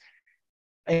particles,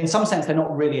 in some sense, they're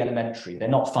not really elementary. They're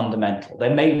not fundamental.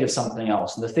 They're made of something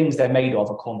else. And the things they're made of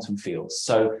are quantum fields.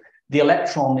 So the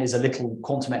electron is a little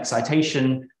quantum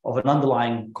excitation of an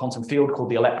underlying quantum field called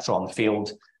the electron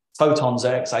field. Photons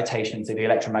are excitations of the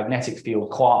electromagnetic field.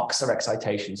 Quarks are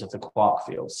excitations of the quark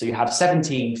field. So you have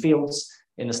 17 fields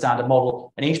in the standard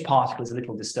model, and each particle is a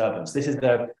little disturbance. This is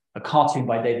a cartoon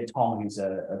by David Tong, who's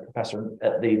a professor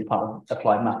at the Department of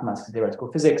Applied Mathematics and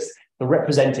Theoretical Physics, for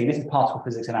representing, this is particle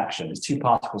physics in action. There's two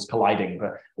particles colliding,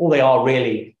 but all they are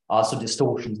really are sort of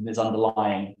distortions in this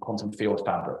underlying quantum field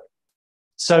fabric.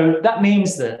 So that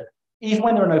means that even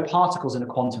when there are no particles in a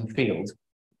quantum field,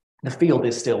 the field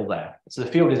is still there. So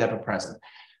the field is ever present.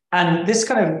 And this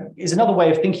kind of is another way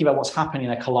of thinking about what's happening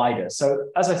in a collider. So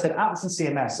as I said, ATLAS and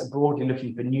CMS are broadly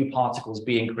looking for new particles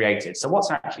being created. So what's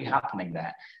actually happening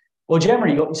there? Well,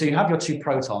 generally, you have your two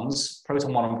protons,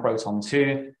 proton 1 and proton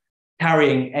 2,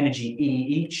 carrying energy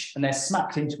E each, and they're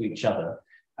smacked into each other.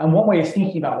 And one way of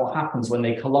thinking about what happens when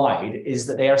they collide is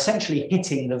that they are essentially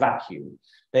hitting the vacuum.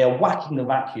 They are whacking the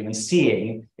vacuum and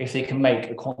seeing if they can make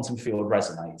a quantum field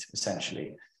resonate,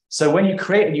 essentially. So when you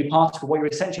create a new particle, what you're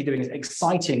essentially doing is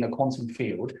exciting a quantum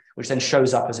field, which then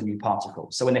shows up as a new particle.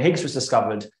 So when the Higgs was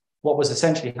discovered, what was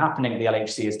essentially happening at the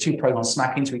LHC is two protons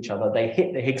smack into each other. They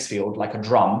hit the Higgs field like a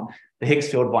drum. The Higgs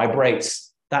field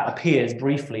vibrates. That appears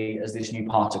briefly as this new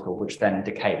particle, which then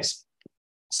decays.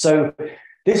 So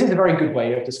this is a very good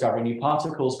way of discovering new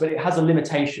particles, but it has a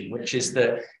limitation, which is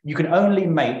that you can only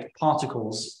make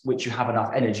particles which you have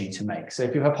enough energy to make. So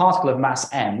if you have a particle of mass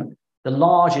m, the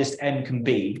largest m can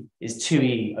be is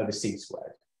 2e over c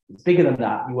squared. If it's bigger than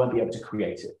that, you won't be able to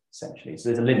create it, essentially. So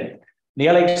there's a limit. The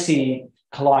LHC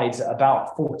collides at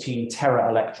about 14 tera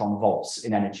electron volts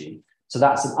in energy. So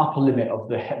that's an upper limit of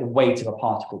the weight of a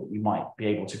particle that you might be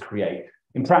able to create.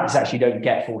 In practice, actually, you don't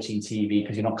get 14 TeV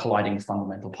because you're not colliding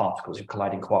fundamental particles. You're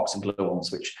colliding quarks and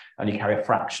gluons, which only carry a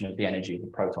fraction of the energy of the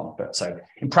proton. But so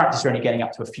in practice, you're only getting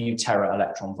up to a few tera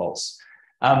electron volts.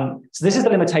 So this is the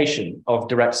limitation of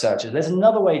direct searches. There's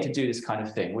another way to do this kind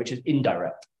of thing, which is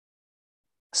indirect.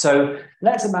 So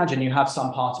let's imagine you have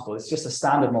some particle. It's just a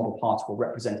standard model particle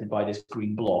represented by this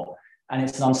green blob, and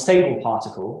it's an unstable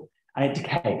particle, and it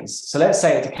decays. So let's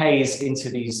say it decays into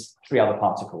these three other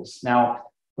particles. Now,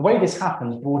 the way this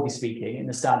happens, broadly speaking, in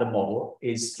the standard model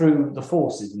is through the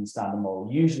forces in the standard model,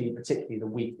 usually particularly the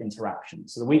weak interaction.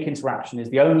 So the weak interaction is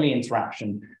the only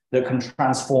interaction that can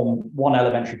transform one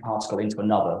elementary particle into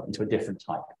another, into a different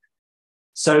type.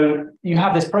 So you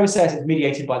have this process, it's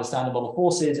mediated by the standard model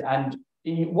forces, and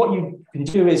what you can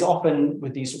do is often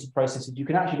with these sorts of processes, you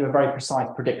can actually do a very precise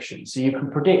prediction. So you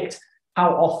can predict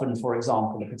how often, for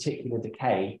example, a particular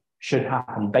decay should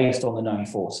happen based on the known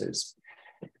forces.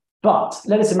 But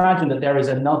let us imagine that there is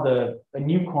a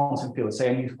new quantum field,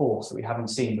 say a new force that we haven't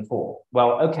seen before.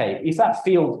 Well, okay, if that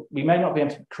field, we may not be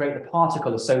able to create the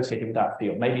particle associated with that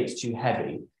field. Maybe it's too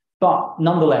heavy, but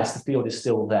nonetheless, the field is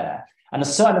still there. And a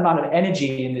certain amount of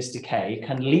energy in this decay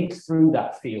can leak through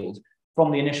that field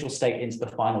from the initial state into the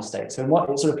final state. So what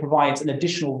it sort of provides an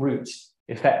additional route,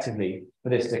 effectively, for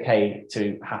this decay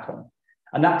to happen.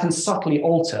 And that can subtly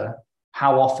alter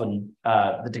how often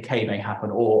the decay may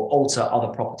happen or alter other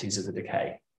properties of the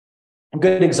decay. A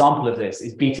good example of this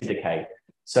is beta decay.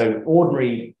 So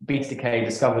ordinary beta decay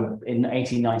discovered in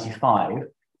 1895.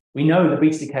 We know that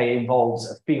beta decay involves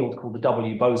a field called the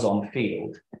W boson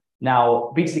field.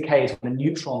 Now, beta decay is when a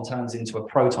neutron turns into a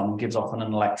proton and gives off an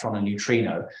electron and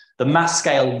neutrino. The mass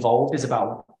scale involved is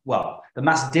about, well, the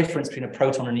mass difference between a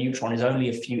proton and a neutron is only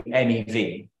a few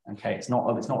MeV. Okay, it's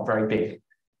not very big.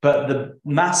 But the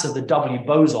mass of the W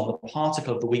boson, the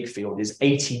particle of the weak field, is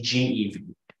 80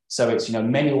 GeV. So it's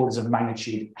many orders of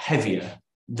magnitude heavier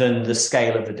than the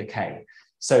scale of the decay.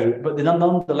 So, but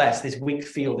nonetheless, this weak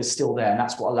field is still there, and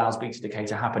that's what allows beta decay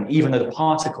to happen, even though the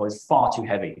particle is far too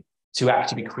heavy to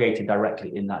actually be created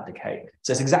directly in that decay.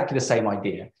 So it's exactly the same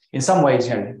idea. In some ways,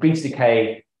 beta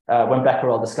decay, when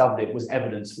Becquerel discovered it, was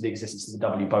evidence for the existence of the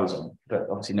W boson, but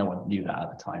obviously no one knew that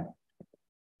at the time.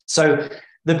 So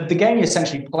the game you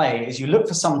essentially play is you look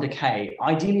for some decay,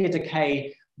 ideally a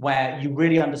decay where you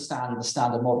really understand the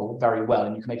standard model very well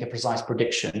and you can make a precise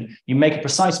prediction. You make a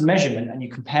precise measurement and you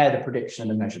compare the prediction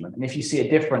and the measurement. And if you see a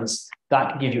difference,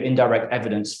 that can give you indirect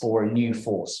evidence for a new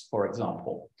force, for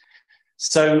example.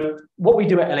 So what we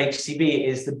do at LHCb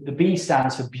is the B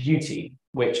stands for beauty,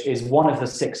 which is one of the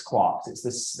 6 quarks.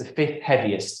 It's the 5th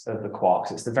heaviest of the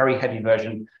quarks. It's the very heavy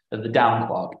version of the down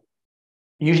quark.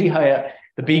 Usually here,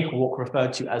 the B quark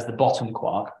referred to as the bottom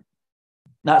quark.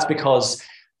 That's because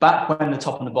back when the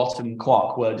top and the bottom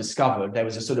quark were discovered, there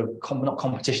was a sort of, not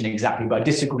competition exactly, but a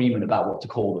disagreement about what to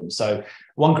call them. So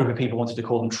one group of people wanted to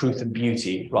call them truth and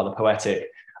beauty, rather poetic.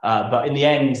 But in the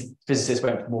end, physicists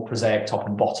went for more prosaic top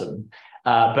and bottom.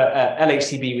 But at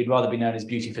LHCb, we'd rather be known as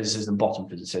beauty physicists than bottom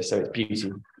physicists, so it's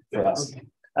beauty for us.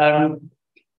 Now,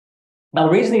 the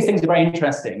reason these things are very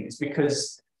interesting is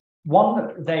because,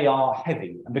 one, they are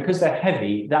heavy, and because they're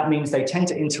heavy, that means they tend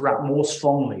to interact more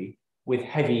strongly with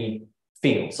heavy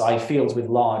fields, i.e. fields with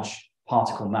large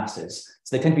particle masses.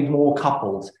 So they tend to be more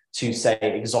coupled to, say,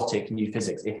 exotic new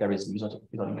physics, if there is exotic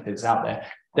new physics out there.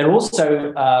 They're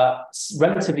also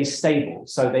relatively stable,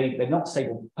 so they're not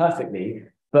stable perfectly,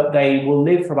 but they will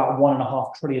live for about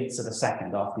 1.5 trillionths of a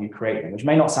second after you create them, which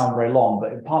may not sound very long,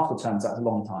 but in particle terms, that's a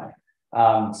long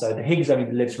time. So the Higgs only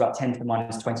lives for about 10 to the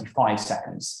minus 25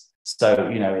 seconds. So,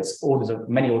 you know, it's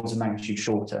many orders of magnitude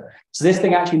shorter. So this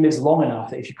thing actually lives long enough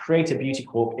that if you create a beauty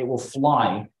quark, it will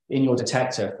fly in your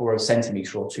detector for a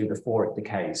centimeter or two before it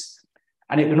decays.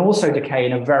 And it can also decay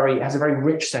it has a very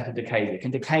rich set of decays. It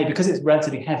can decay, because it's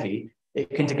relatively heavy, it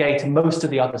can decay to most of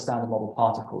the other standard model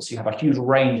particles. So you have a huge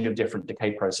range of different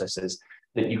decay processes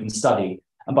that you can study.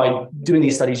 And by doing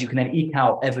these studies, you can then eke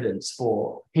out evidence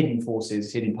for hidden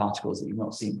forces, hidden particles that you've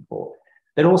not seen before.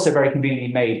 They're also very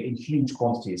conveniently made in huge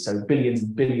quantities, so billions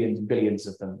and billions and billions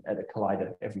of them at the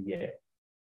collider every year.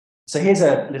 So here's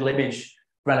a little image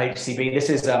from LHCb. This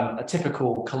is a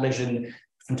typical collision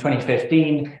from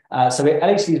 2015. So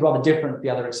LHCb is rather different from the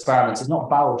other experiments. It's not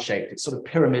barrel-shaped, it's sort of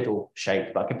pyramidal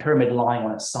shaped, like a pyramid lying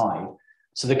on its side.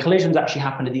 So the collisions actually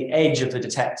happen at the edge of the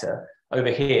detector over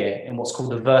here in what's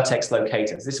called the vertex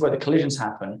locators. This is where the collisions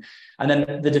happen. And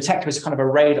then the detector is kind of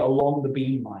arrayed along the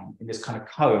beamline in this kind of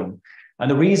cone. And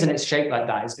the reason it's shaped like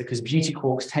that is because beauty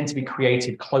quarks tend to be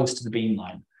created close to the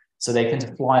beamline. So they tend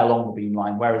to fly along the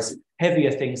beamline, whereas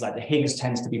heavier things like the Higgs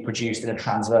tends to be produced in a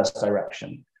transverse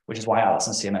direction, which is why ALICE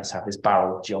and CMS have this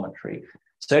barrel geometry.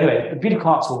 So anyway, the beauty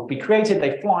quarks will be created,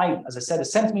 they fly, as I said, a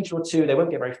centimeter or two, they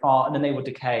won't get very far, and then they will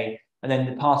decay. And then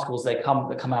the particles that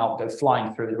come out go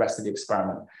flying through the rest of the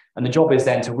experiment. And the job is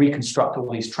then to reconstruct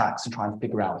all these tracks and try and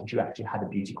figure out if you actually had a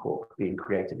beauty quark being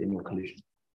created in your collision.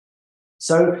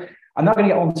 So I'm now going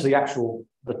to get on to the actual,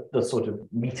 the sort of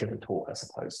meat of the talk, I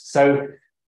suppose. So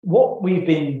what we've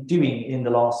been doing in the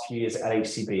last few years at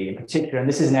LHCb in particular, and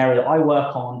this is an area that I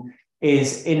work on,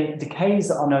 is in decays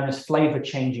that are known as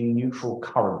flavor-changing neutral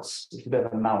currents. It's a bit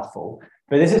of a mouthful,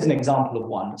 but this is an example of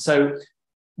one. So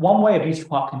one way a beauty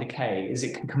quark can decay is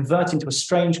it can convert into a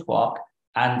strange quark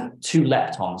and 2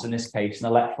 leptons, in this case, an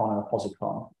electron and a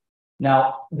positron.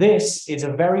 Now, this is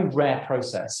a very rare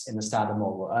process in the standard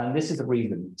model, and this is the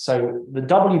reason. So the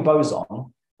W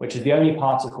boson, which is the only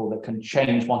particle that can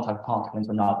change one type of particle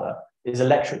into another, is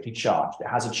electrically charged. It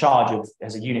has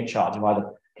a unit charge of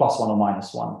either +1 or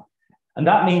 -1. And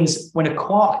that means when a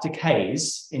quark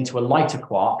decays into a lighter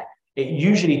quark, it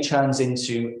usually turns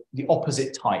into the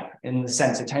opposite type, in the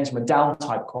sense it turns from a down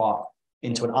type quark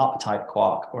into an up type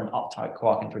quark, or an up type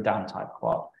quark into a down type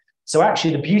quark. So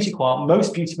actually the beauty quark,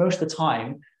 most of the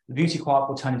time, the beauty quark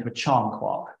will turn into a charm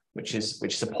quark, which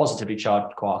is a positively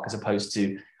charged quark, as opposed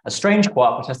to a strange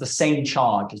quark, which has the same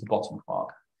charge as the bottom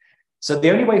quark. So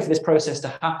the only way for this process to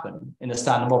happen in the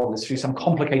standard model is through some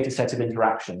complicated set of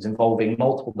interactions involving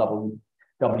multiple W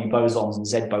bosons and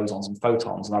Z bosons and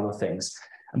photons and other things.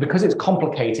 And because it's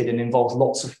complicated and involves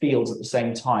lots of fields at the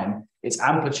same time, its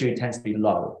amplitude tends to be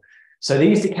low. So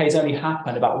these decays only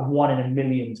happen about 1 in a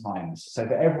million times. So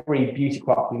for every beauty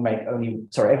quark we make,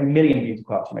 every million beauty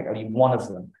quarks we make, only 1 of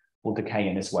them will decay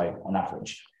in this way on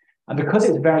average. And because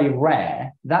it's very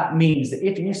rare, that means that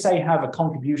if you, say, have a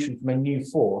contribution from a new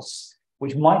force,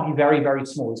 which might be very, very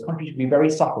small, this contribution will be very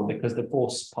subtle because the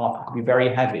force particle could be very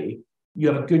heavy, you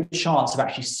have a good chance of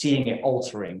actually seeing it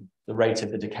altering the rate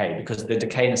of the decay, because the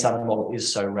decay in the standard model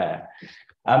is so rare.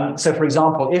 So, for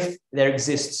example, if there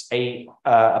exists a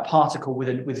particle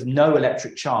with no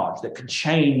electric charge that could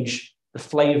change the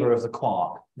flavor of the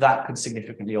quark, that could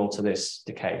significantly alter this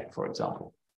decay, for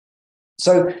example.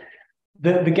 So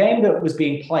the game that was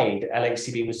being played at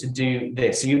LHCb was to do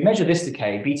this. So you measure this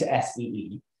decay, beta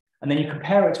SEE, and then you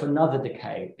compare it to another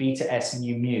decay, beta S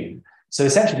mu mu. So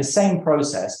essentially the same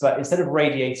process, but instead of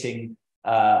radiating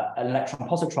an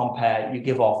electron-positron pair, you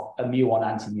give off a muon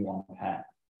anti-muon pair.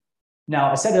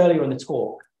 Now, I said earlier in the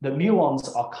talk that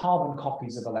muons are carbon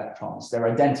copies of electrons. They're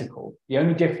identical. The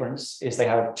only difference is they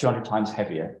are 200 times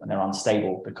heavier and they're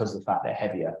unstable because of the fact they're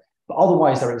heavier. But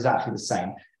otherwise, they're exactly the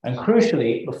same. And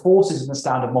crucially, the forces in the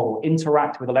standard model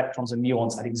interact with electrons and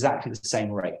muons at exactly the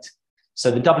same rate. So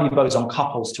the W boson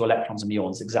couples to electrons and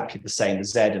muons exactly the same, the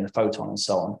Z and the photon and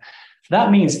so on.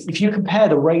 That means if you compare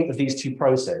the rate of these two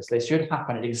processes, they should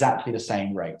happen at exactly the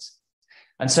same rate.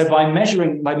 And so by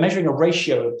measuring a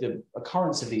ratio of the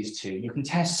occurrence of these two, you can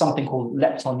test something called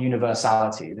lepton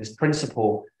universality, this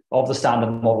principle of the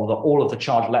standard model that all of the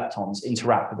charged leptons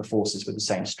interact with the forces with the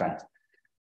same strength.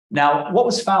 Now, what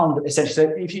was found essentially,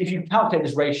 so if you calculate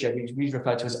this ratio, which we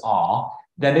refer to as R,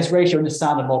 then this ratio in the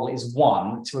standard model is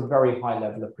 1 to a very high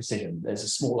level of precision. There's a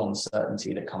small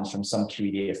uncertainty that comes from some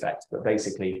QED effect, but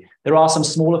basically there are some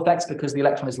small effects because the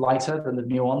electron is lighter than the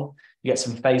muon. You get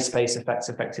some phase space effects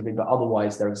effectively, but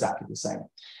otherwise they're exactly the same.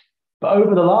 But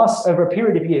over a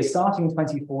period of years, starting in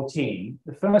 2014,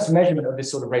 the first measurement of this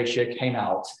sort of ratio came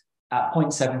out at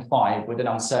 0.75 with an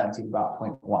uncertainty of about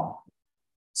 0.1.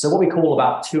 So what we call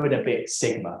about 2 and a bit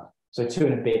sigma. So 2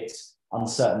 and a bit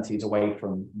uncertainties away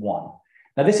from 1.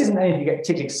 Now, this isn't anything to get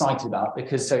particularly excited about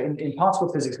because so in particle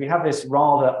physics, we have this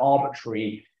rather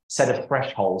arbitrary set of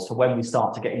thresholds for when we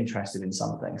start to get interested in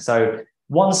something. So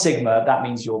 1 sigma, that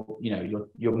means your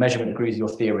measurement agrees with your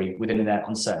theory within that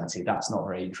uncertainty. That's not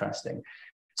very interesting.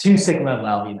 2 sigma,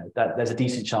 well, there's a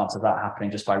decent chance of that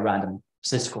happening just by random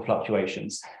statistical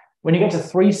fluctuations. When you get to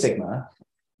 3 sigma,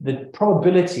 the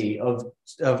probability of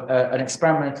an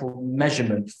experimental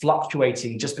measurement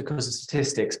fluctuating just because of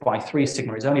statistics by 3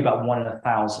 sigma is only about 1 in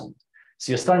 1,000.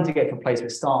 So you're starting to get to a place where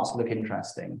it starts to look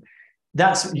interesting.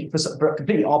 That's for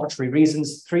completely arbitrary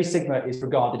reasons. 3 sigma is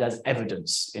regarded as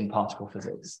evidence in particle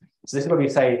physics. So this is where we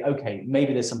say, okay,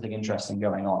 maybe there's something interesting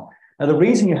going on. Now, the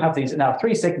reason you have these, now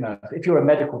 3 sigma, if you're a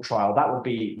medical trial, that would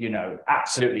be,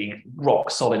 absolutely rock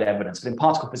solid evidence. But in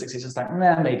particle physics, it's just like,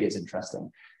 maybe it's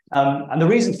interesting. And the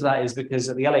reason for that is because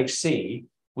at the LHC,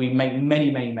 we make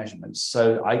many, many measurements.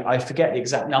 So I forget the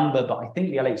exact number, but I think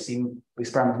the LHC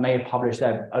experiment may have published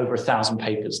over 1,000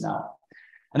 papers now.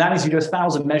 And that means you do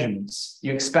 1,000 measurements.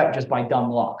 You expect just by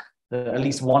dumb luck that at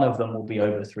least one of them will be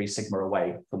over 3 sigma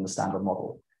away from the standard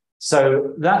model.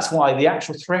 So that's why the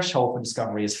actual threshold for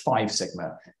discovery is 5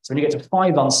 sigma. So when you get to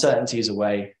 5 uncertainties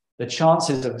away, the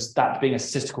chances of that being a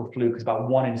statistical fluke is about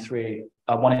 1 in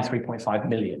 3.5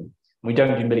 million. We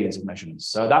don't do millions of measurements.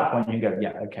 So at that point, you go,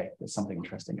 yeah, okay, there's something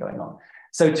interesting going on.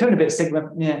 So 2 and a bit sigma,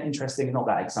 yeah, interesting, not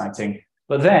that exciting.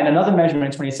 But then another measurement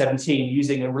in 2017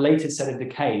 using a related set of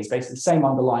decays, basically the same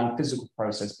underlying physical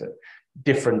process, but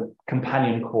different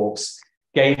companion quarks,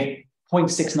 gave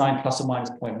 0.69 plus or minus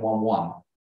 0.11.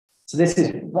 So this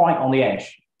is right on the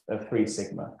edge of 3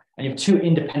 sigma. And you have 2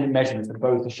 independent measurements that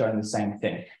both are showing the same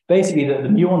thing. Basically, the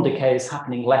muon decay is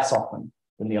happening less often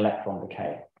than the electron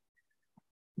decay.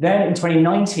 Then in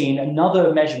 2019,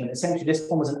 another measurement, essentially this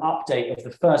one was an update of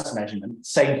the first measurement,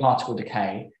 same particle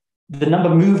decay. The number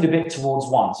moved a bit towards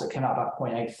 1, so it came out about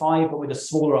 0.85, but with a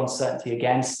smaller uncertainty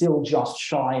again, still just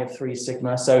shy of 3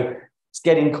 sigma. So it's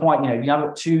getting quite, you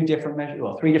have 3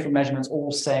 different measurements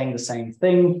all saying the same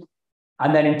thing.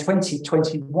 And then in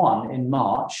 2021, in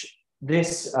March,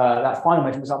 that final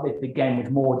measurement was updated again with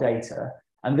more data.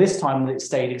 And this time it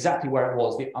stayed exactly where it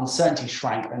was. The uncertainty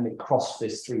shrank and it crossed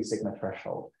this 3 sigma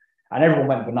threshold. And everyone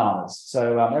went bananas.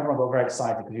 So everyone got very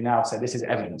excited because you now say this is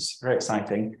evidence, very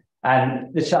exciting.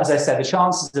 And as I said, the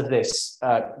chances of this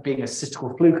being a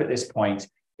statistical fluke at this point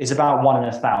is about 1 in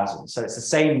 1,000. So it's the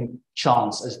same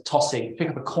chance as pick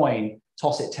up a coin,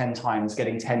 toss it 10 times,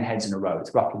 getting 10 heads in a row.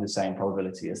 It's roughly the same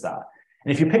probability as that.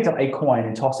 And if you picked up a coin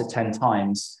and tossed it 10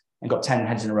 times and got 10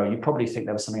 heads in a row, you probably think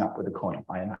there was something up with the coin,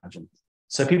 I imagine.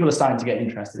 So people are starting to get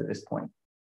interested at this point.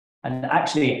 And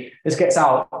actually, this gets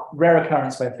out, rare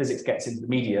occurrence where physics gets into the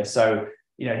media. So,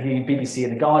 BBC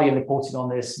and The Guardian reported on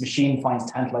this, machine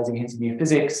finds tantalising hints of new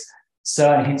physics,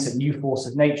 CERN hints at new force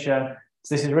of nature.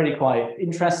 So this is really quite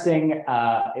interesting.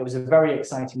 It was a very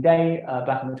exciting day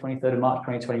back on the 23rd of March,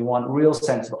 2021, real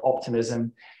sense of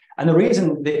optimism. And the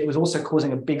reason that it was also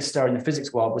causing a big stir in the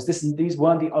physics world was these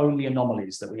weren't the only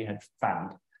anomalies that we had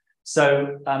found.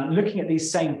 So looking at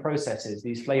these same processes,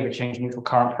 these flavor change neutral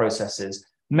current processes,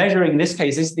 measuring in this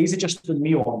case, these are just the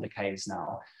muon decays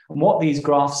now. And what these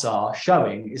graphs are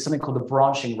showing is something called the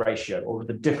branching ratio or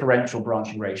the differential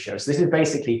branching ratio. So this is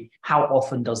basically how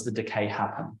often does the decay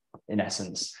happen, in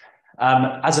essence,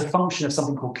 as a function of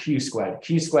something called Q squared.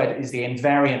 Q squared is the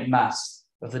invariant mass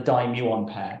of the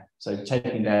dimuon pair. So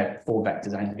taking their 4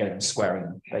 vectors and together and squaring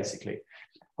them, basically.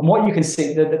 And what you can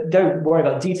see, don't worry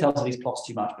about the details of these plots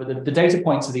too much, but the data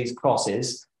points of these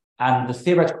crosses and the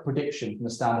theoretical prediction from the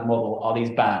standard model are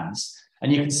these bands.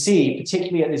 And you can see,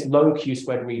 particularly at this low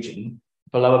Q² region,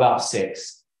 below about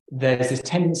 6, there's this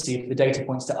tendency for the data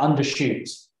points to undershoot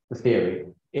the theory.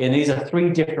 And these are 3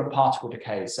 different particle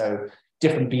decays, so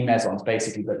different B-mesons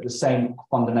basically, but the same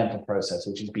fundamental process,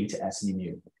 which is B to S and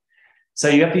mu. So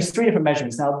you have these 3 different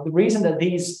measurements. Now, the reason that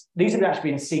these have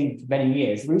actually been seen for many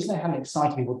years, the reason they haven't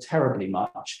excited people terribly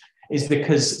much is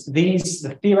because the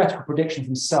theoretical predictions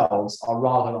themselves are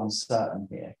rather uncertain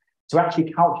here. To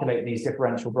actually calculate these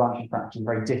differential branching fractions is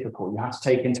very difficult. You have to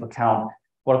take into account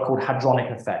what are called hadronic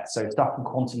effects. So stuff from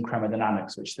quantum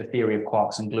chromodynamics, which is the theory of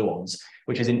quarks and gluons,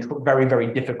 which is very,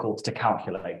 very difficult to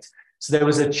calculate. So there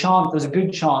was a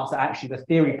good chance that actually the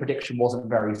theory prediction wasn't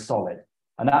very solid.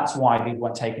 And that's why these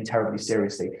weren't taken terribly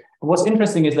seriously. But what's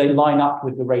interesting is they line up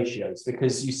with the ratios,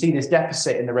 because you see this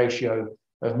deficit in the ratio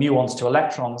of muons to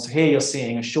electrons. Here you're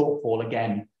seeing a shortfall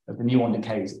again of the muon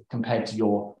decays compared to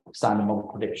your standard model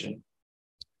prediction.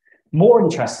 More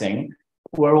interesting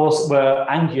were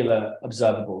angular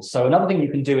observables. So another thing you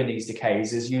can do in these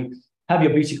decays is you have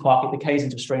your beauty quark, it decays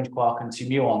into a strange quark and 2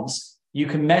 muons. You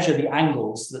can measure the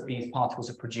angles that these particles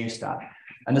are produced at.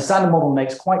 And the standard model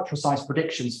makes quite precise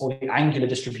predictions for the angular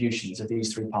distributions of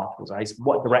these 3 particles. Right?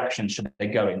 What direction should they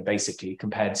go in, basically,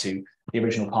 compared to the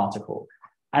original particle.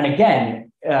 And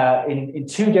again, in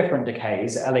 2 different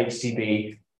decays,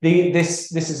 LHCb,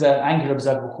 this is an angular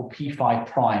observable called P5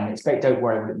 prime. Don't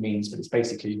worry what it means, but it's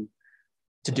basically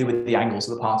to do with the angles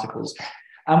of the particles.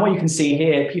 And what you can see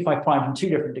here, P5 prime from 2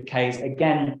 different decays,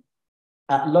 again,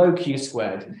 at low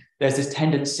Q², there's this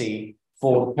tendency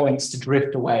for the points to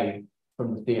drift away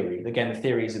from the theory. Again, the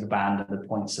theories are the band and the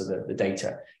points are the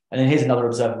data. And then here's another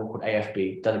observable called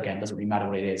AFB. That again doesn't really matter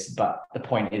what it is, but the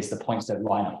point is the points don't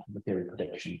line up with the theory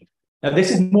prediction. Now, this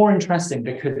is more interesting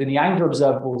because in the angular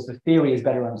observables, the theory is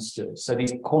better understood. So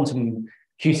these quantum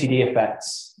QCD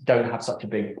effects don't have such a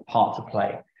big part to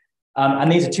play.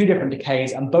 And these are 2 different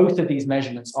decays, and both of these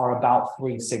measurements are about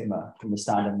 3 sigma from the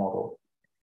standard model.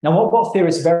 Now, what got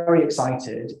theorists very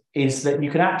excited is that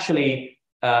you can actually,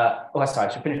 I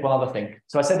should finish one other thing.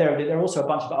 So I said there are also a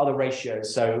bunch of other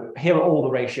ratios. So here are all the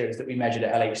ratios that we measured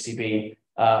at LHCb.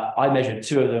 I measured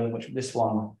 2 of them, which were this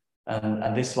one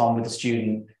and this one with the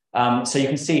student. So you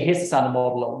can see here's the standard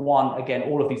model at 1. Again,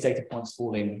 all of these data points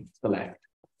falling to the left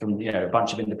from a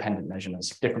bunch of independent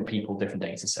measurements, different people, different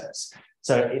data sets.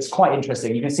 So it's quite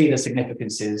interesting. You can see the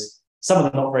significances. Some of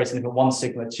them not very significant. 1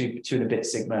 sigma, 2 and a bit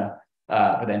sigma,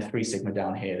 but then 3 sigma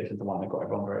down here. This is the one that got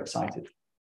everyone very excited.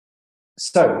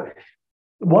 So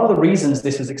one of the reasons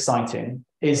this was exciting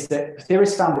is that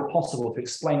theorists found it possible to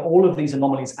explain all of these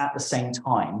anomalies at the same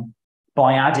time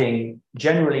by adding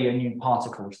generally a new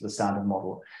particle to the standard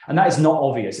model. And that is not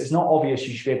obvious. It's not obvious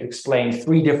you should be able to explain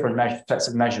 3 different sets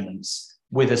of measurements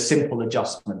with a simple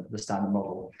adjustment of the standard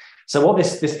model. So what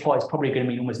this plot is probably going to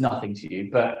mean almost nothing to you,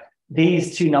 but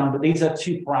these are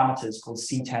 2 parameters called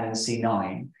C10 and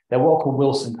C9. They're what are called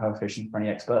Wilson coefficients for any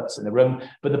experts in the room.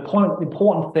 But the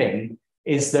important thing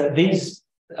is that these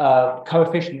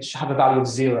coefficients have a value of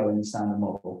 0 in the standard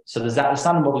model. So the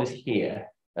standard model is here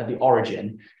at the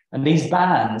origin, and these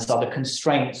bands are the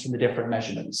constraints from the different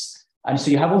measurements. And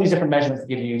so you have all these different measurements that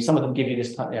give you, some of them give you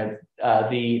this,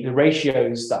 the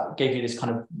ratios that gave you this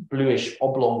kind of bluish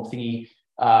oblong thingy.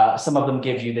 Some of them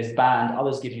give you this band,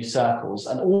 others give you circles.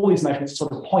 And all these measurements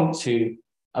sort of point to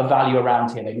a value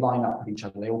around here. They line up with each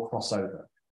other, they all cross over.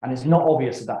 And it's not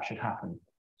obvious that that should happen.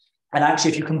 And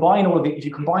actually, if you combined all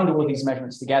of these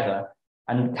measurements together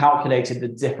and calculated the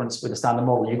difference with the standard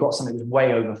model, you got something that was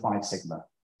way over 5 sigma.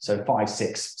 So 5,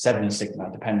 6, 7 sigma,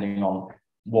 depending on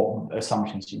what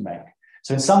assumptions you make.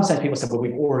 So in some sense, people said, well,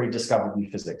 we've already discovered new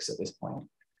physics at this point.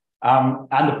 And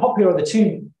the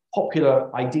 2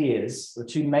 popular ideas, the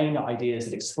 2 main ideas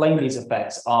that explain these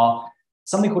effects are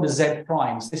something called a Z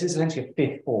prime. So this is essentially a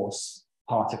 5th force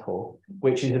particle,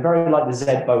 which is very like the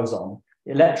Z boson,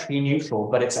 electrically neutral,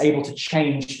 but it's able to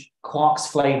change quarks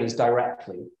flavors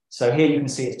directly. So here you can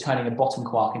see it's turning a bottom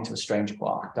quark into a strange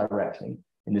quark directly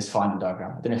in this Feynman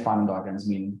diagram. I don't know if Feynman diagrams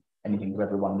mean anything to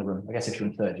everyone in the room. I guess if you're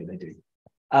in 3rd year, they do.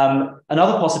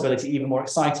 Another possibility, even more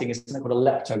exciting, is something called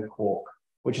a leptoquark,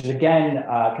 which is again,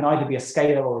 can either be a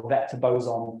scalar or a vector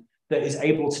boson that is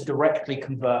able to directly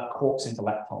convert quarks into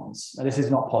leptons. Now, this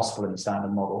is not possible in the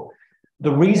standard model.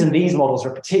 The reason these models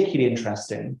are particularly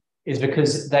interesting is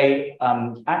because they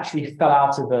actually fell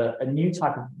out of a new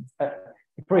type of,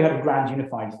 you've probably heard of grand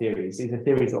unified theories. These are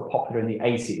theories that were popular in the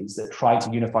 80s that tried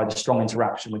to unify the strong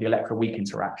interaction with the electroweak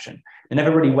interaction. They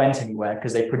never really went anywhere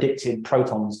because they predicted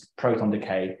proton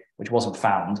decay, which wasn't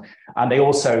found. And they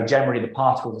also, generally, the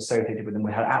particles associated with them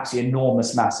had absolutely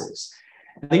enormous masses.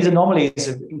 These anomalies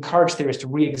have encouraged theorists to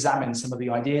re-examine some of the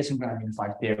ideas from ground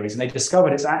unified theories, and they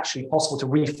discovered it's actually possible to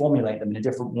reformulate them in a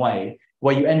different way,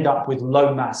 where you end up with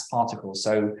low mass particles,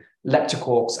 so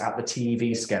leptoquarks at the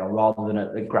TeV scale rather than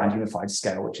at the grand unified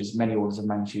scale, which is many orders of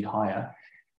magnitude higher.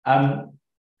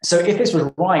 So if this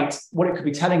was right, what it could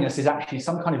be telling us is actually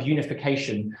some kind of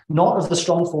unification, not of the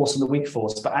strong force and the weak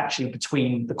force, but actually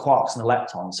between the quarks and the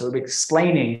leptons. So it would be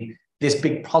explaining this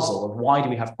big puzzle of why do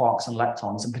we have quarks and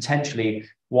leptons, and potentially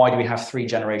why do we have 3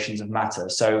 generations of matter.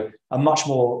 So a much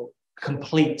more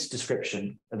complete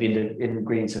description of the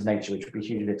ingredients of nature, which would be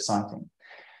hugely exciting.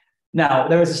 Now,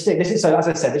 there is a sting. So as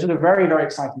I said, this was a very, very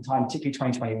exciting time, particularly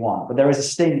 2021, but there is a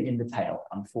sting in the tail,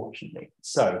 unfortunately.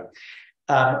 So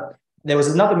there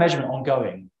was another measurement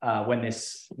ongoing when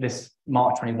this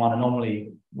March 21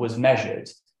 anomaly was measured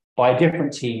by a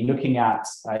different team looking at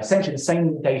essentially the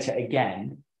same data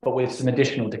again, but with some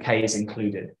additional decays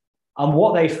included. And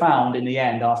what they found in the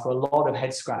end, after a lot of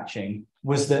head scratching,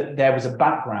 was that there was a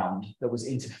background that was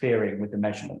interfering with the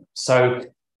measurement. So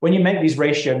when you make these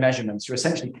ratio measurements, you're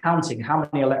essentially counting how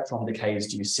many electron decays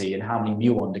do you see and how many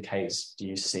muon decays do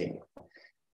you see.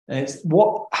 And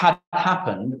what had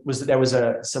happened was that there was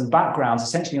some backgrounds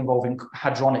essentially involving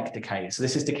hadronic decay. So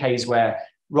this is decays where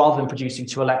rather than producing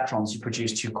 2 electrons, you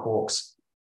produce 2 quarks.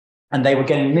 And they were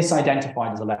getting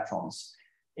misidentified as electrons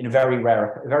in very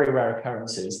rare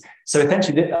occurrences. So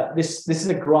essentially, this is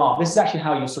a graph. This is actually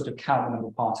how you sort of count the number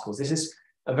of particles. This is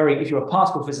if you're a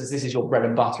particle physicist, this is your bread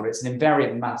and butter. It's an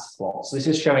invariant mass plot. So this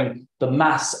is showing the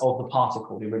mass of the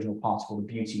particle, the original particle, the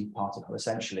beauty particle,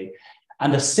 essentially.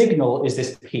 And the signal is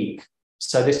this peak.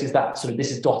 So this is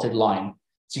this is dotted line.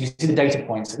 So you can see the data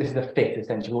points. This is the fit,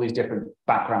 essentially, all these different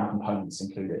background components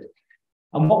included.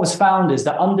 And what was found is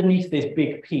that underneath this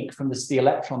big peak from the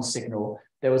electron signal,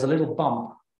 there was a little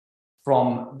bump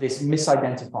from this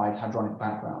misidentified hadronic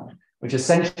background, which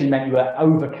essentially meant you were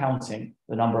overcounting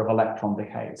the number of electron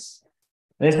decays.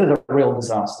 This was a real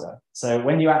disaster. So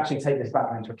when you actually take this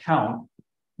background into account,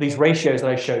 these ratios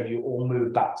that I showed you all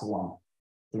move back to 1.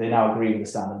 So they now agree with the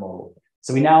standard model.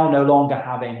 So we now no longer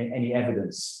have any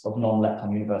evidence of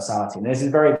non-lepton universality. And this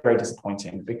is very, very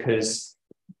disappointing, because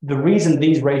the reason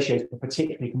these ratios are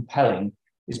particularly compelling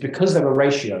is because there were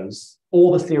ratios,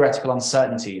 all the theoretical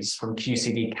uncertainties from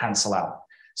QCD cancel out.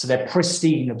 So they're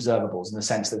pristine observables in the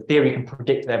sense that theory can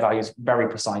predict their values very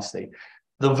precisely.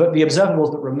 The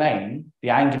observables that remain,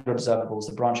 the angular observables,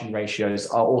 the branching ratios,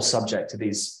 are all subject to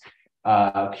these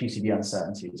QCD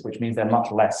uncertainties, which means they're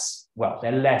much less,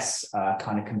 they're less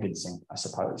kind of convincing, I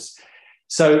suppose.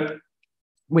 So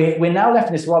we're now left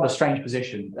in this rather strange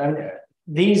position.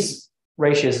 These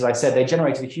ratios, as I said, they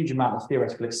generated a huge amount of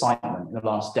theoretical excitement in the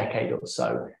last decade or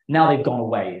so. Now they've gone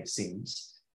away, it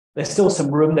seems. There's still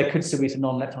some room. There could still be some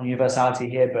non-lepton universality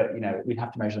here, but we'd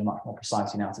have to measure them much more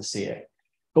precisely now to see it.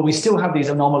 But we still have these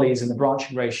anomalies in the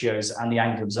branching ratios and the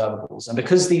angular observables. And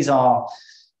because these are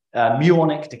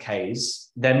muonic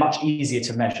decays, they're much easier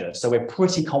to measure. So we're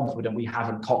pretty confident we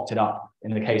haven't cocked it up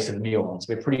in the case of muons.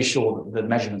 We're pretty sure that the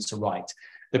measurements are right.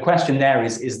 The question there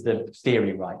is the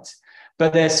theory right?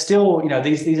 But there's still,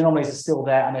 these anomalies are still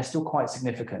there, and they're still quite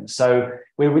significant. So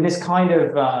we're in this kind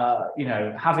of,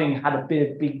 having had a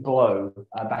big blow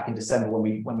back in December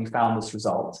when we found this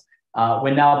result,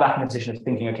 we're now back in a position of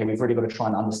thinking, okay, we've really got to try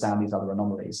and understand these other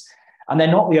anomalies. And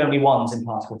they're not the only ones in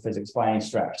particle physics by any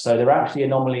stretch. So there are actually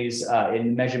anomalies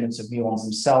in measurements of muons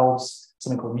themselves,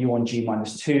 something called muon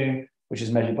G-2, which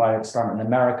is measured by an experiment in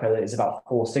America that is about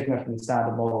 4 sigma from the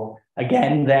standard model.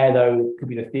 Again, there, though, could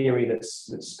be the theory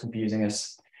that's confusing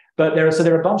us. But there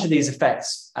are a bunch of these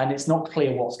effects, and it's not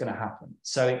clear what's going to happen.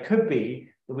 So it could be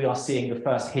that we are seeing the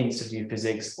first hints of new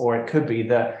physics, or it could be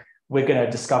that we're going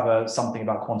to discover something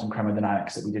about quantum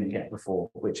chromodynamics that we didn't get before,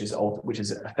 which is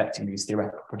affecting these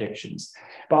theoretical predictions.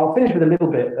 But I'll finish with a little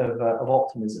bit of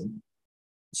optimism.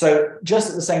 So just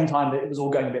at the same time that it was all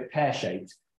going a bit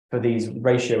pear-shaped for these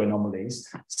ratio anomalies,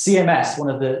 CMS, one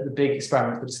of the big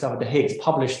experiments that discovered the Higgs,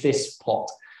 published this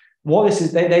plot. What this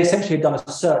is, they essentially had done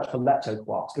a search for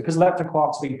leptoquarks, because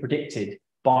leptoquarks are being predicted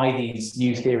by these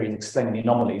new theories explaining the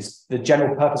anomalies. The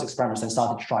general purpose experiments then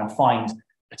started to try and find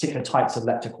particular types of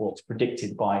leptoquarks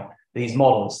predicted by these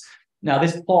models. Now,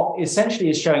 this plot essentially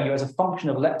is showing you as a function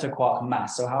of leptoquark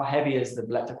mass, so how heavy is the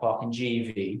leptoquark in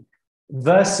GeV,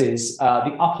 versus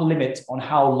the upper limit on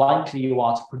how likely you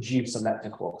are to produce a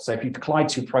leptoquark. So if you collide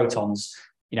 2 protons,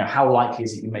 how likely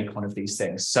is it you make one of these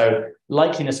things? So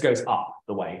likeliness goes up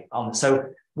the way. So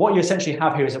what you essentially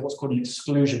have here is what's called an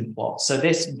exclusion plot. So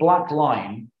this black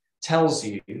line tells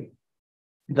you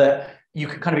that you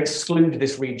can kind of exclude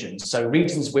this region. So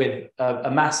regions with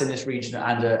a mass in this region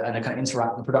and a kind of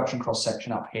interact the production cross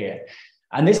section up here.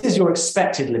 And this is your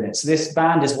expected limit. So this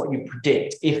band is what you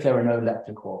predict if there are no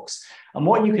leptoquarks. And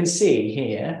what you can see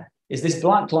here is this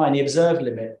black line, the observed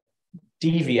limit,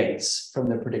 deviates from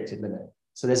the predicted limit.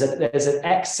 So there's an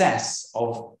excess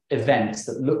of events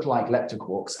that look like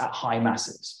leptoquarks at high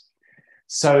masses.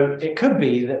 So it could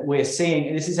be that we're seeing,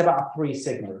 and this is about a 3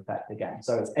 sigma effect again.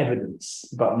 So it's evidence,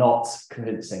 but not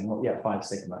convincing, not yet 5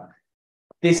 sigma.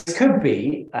 This could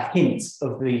be a hint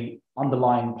of the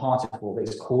underlying particle that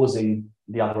is causing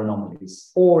the other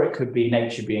anomalies, or it could be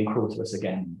nature being cruel to us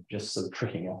again, just sort of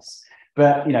tricking us.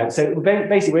 But, you know, so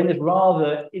basically we're in this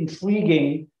rather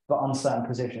intriguing but uncertain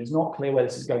position. It's not clear where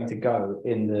this is going to go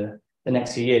in the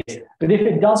next few years. But if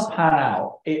it does pan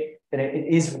out, it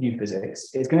is new physics,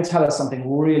 it's going to tell us something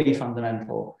really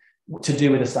fundamental to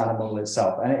do with the Standard Model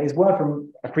itself. And it is worth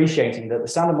appreciating that the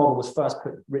Standard Model was first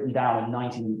written down in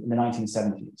the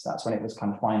 1970s. That's when it was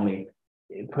kind of finally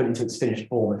put into its finished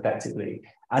form effectively.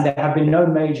 And there's been no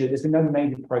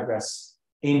major progress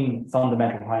in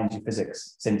fundamental high energy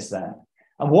physics since then.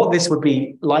 And what this would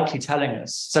be likely telling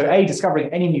us, so discovering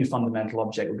any new fundamental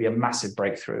object would be a massive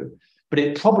breakthrough, but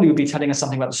it probably would be telling us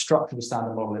something about the structure of the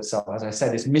Standard Model itself. As I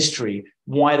said, this mystery,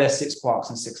 why are there 6 quarks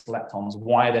and 6 leptons?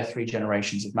 Why are there 3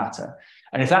 generations of matter?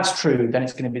 And if that's true, then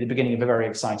it's going to be the beginning of a very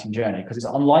exciting journey, because it's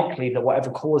unlikely that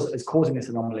whatever is causing this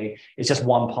anomaly is just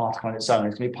one particle on its own.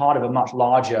 It's going to be part of a much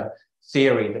larger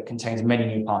theory that contains many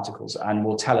new particles and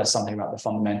will tell us something about the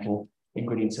fundamental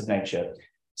ingredients of nature.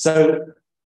 So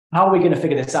how are we going to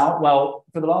figure this out? Well,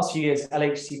 for the last few years,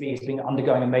 LHCb has been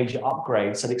undergoing a major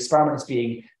upgrade. So the experiment has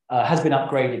been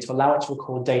upgraded to allow it to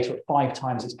record data at 5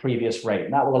 times its previous rate.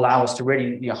 And that will allow us to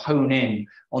really hone in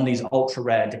on these ultra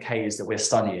rare decays that we're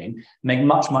studying, make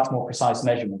much, much more precise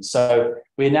measurements. So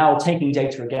we're now taking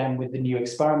data again with the new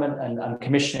experiment and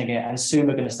commissioning it, and soon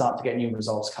we're going to start to get new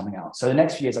results coming out. So the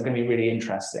next few years are going to be really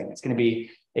interesting. It's going to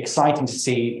be exciting to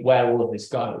see where all of this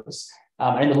goes.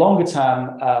 And in the longer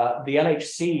term, the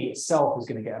LHC itself is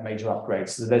going to get a major upgrade.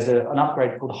 So there's an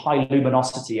upgrade called high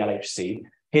luminosity LHC.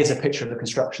 Here's a picture of the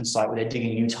construction site where they're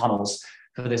digging new tunnels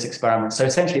for this experiment. So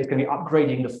essentially, it's going to be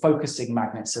upgrading the focusing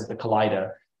magnets of the collider,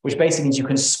 which basically means you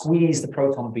can squeeze the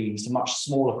proton beams to much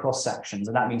smaller cross sections,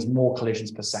 and that means more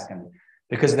collisions per second.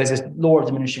 Because there's this law of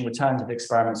diminishing returns of the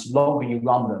experiments, the longer you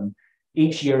run them,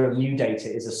 each year of new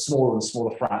data is a smaller and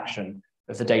smaller fraction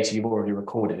of the data you've already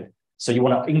recorded. So you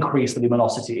want to increase the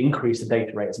luminosity, increase the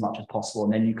data rate as much as possible,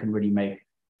 and then you can really make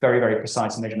very, very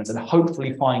precise measurements and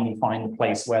hopefully finally find the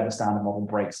place where the Standard Model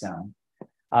breaks down.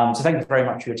 So thank you very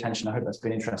much for your attention. I hope that's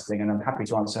been interesting, and I'm happy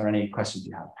to answer any questions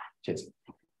you have. Cheers.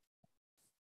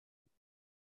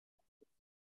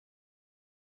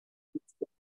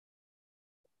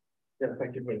 Yeah,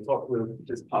 thank you for your talk. We'll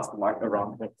just pass the mic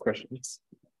around for questions.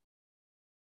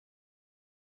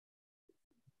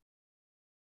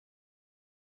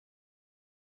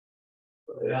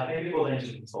 Yeah, thank you for the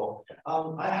interesting talk.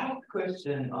 I have a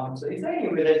question. So is there any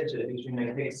relationship between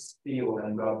the Higgs field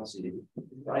and gravity?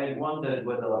 I wondered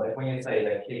whether, like, when you say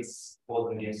that Higgs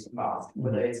falls against mass,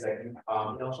 whether it's like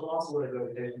inertial mass or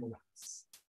gravitational mass?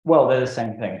 Well, they're the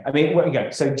same thing. I mean,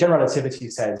 again, so general relativity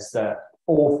says that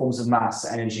all forms of mass,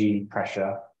 energy,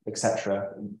 pressure,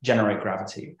 etc., generate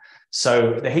gravity.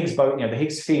 So the Higgs the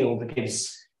Higgs field that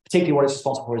gives, particularly what it's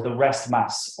responsible for, is the rest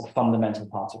mass of fundamental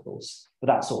particles. But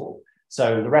that's all.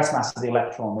 So the rest mass of the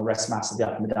electron, the rest mass of the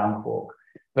up and the down quark.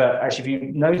 But actually, if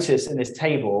you notice in this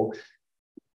table,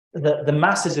 the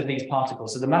masses of these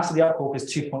particles, so the mass of the up quark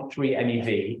is 2.3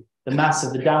 MeV, the mass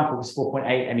of the down quark is 4.8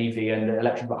 MeV, and the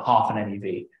electron is about half an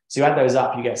MeV. So you add those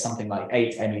up, you get something like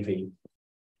 8 MeV.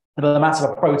 And the mass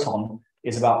of a proton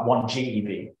is about 1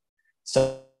 GeV.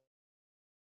 So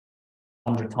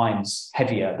 100 times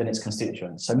heavier than its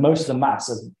constituents. So most of the mass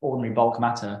of ordinary bulk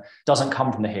matter doesn't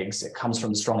come from the Higgs, it comes from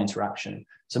the strong interaction.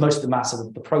 So most of the mass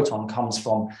of the proton comes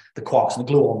from the quarks and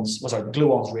the gluons, the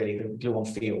gluons really, the gluon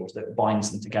field that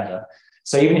binds them together.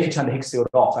 So even if you turn the Higgs field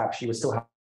off, actually you would still have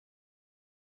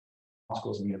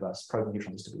particles in the universe. Proton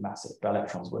neutrons would be massive, but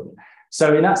electrons wouldn't.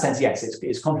 So in that sense, yes,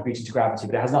 it's contributing to gravity,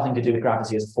 but it has nothing to do with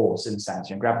gravity as a force in a sense.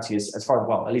 You know, gravity is, as far as,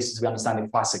 well, at least as we understand it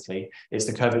classically, is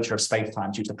the curvature of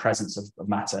space-time due to the presence of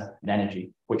matter and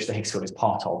energy, which the Higgs field is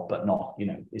part of, but not,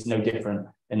 is no different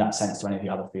in that sense to any of the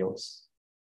other fields.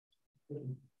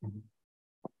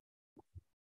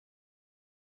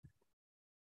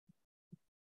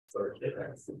 Sorry.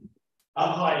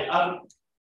 Hi.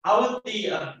 How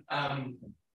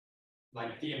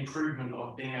would the improvement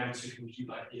of being able to compute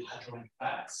the hadronic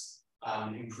effects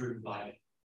improve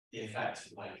the effect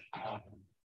of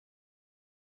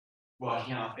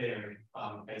working out theory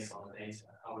based on the data?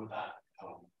 How would that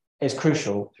help? It's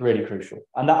crucial. It's really crucial,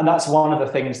 and that's one of the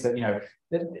things that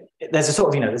there's a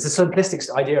sort of there's a simplistic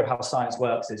idea of how science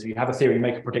works is you have a theory, you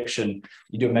make a prediction,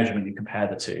 you do a measurement, you compare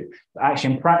the two. But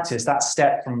actually, in practice, that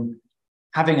step from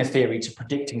having a theory to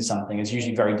predicting something is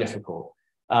usually very difficult.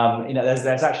 There's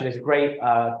a great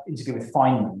interview with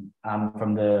Feynman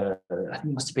from I think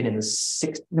it must have been in the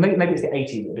 60s, maybe it's the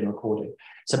 80s that had been recorded.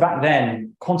 So back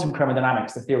then, quantum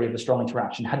chromodynamics, the theory of the strong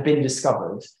interaction, had been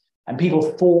discovered, and people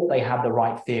thought they had the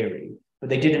right theory, but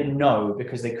they didn't know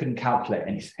because they couldn't calculate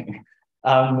anything.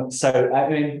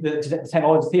 The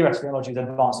technology, theoretical technology has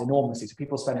advanced enormously. So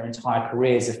people spend their entire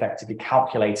careers effectively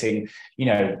calculating,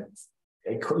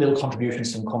 little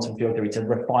contributions from quantum field theory to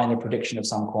refine the prediction of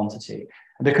some quantity.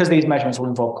 And because these measurements all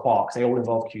involve quarks, they all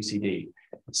involve QCD.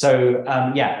 So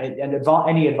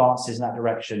any advances in that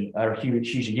direction are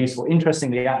hugely useful.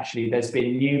 Interestingly, actually, there's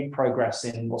been new progress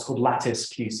in what's called lattice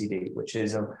QCD, which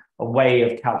is a way of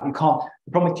the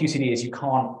problem with QCD is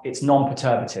it's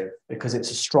non-perturbative because it's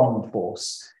a strong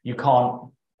force. You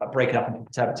can't break it up into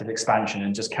perturbative expansion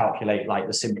and just calculate like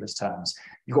the simplest terms.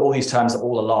 You've got all these terms that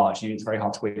all are large, and it's very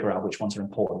hard to figure out which ones are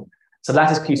important. So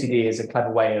lattice QCD is a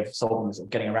clever way of solving this, of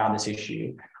getting around this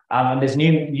issue. And there's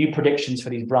new predictions for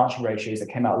these branching ratios that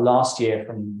came out last year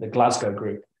from the Glasgow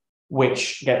group,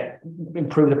 which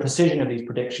improve the precision of these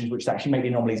predictions, which actually make the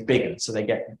anomalies bigger. So they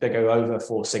go over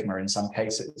 4 sigma in some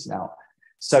cases now.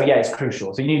 So yeah, it's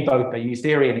crucial. So you need both. They use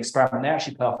theory and experiment. They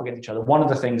actually play off against each other. One of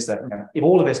the things that, if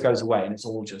all of this goes away and it's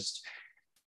all just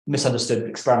misunderstood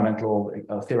experimental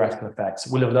or theoretical effects,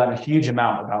 we'll have learned a huge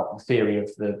amount about the theory of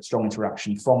the strong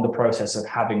interaction from the process of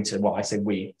having to,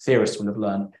 theorists will have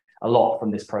learned a lot from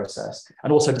this process,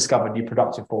 and also discovered new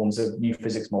productive forms of new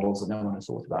physics models that no one has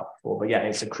thought about before. But yeah,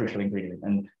 it's a crucial ingredient.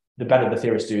 And the better the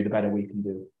theorists do, the better we can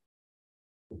do.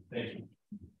 Thank you.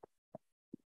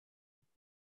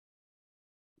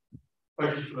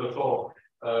 Thank you for the talk.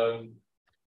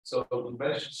 So you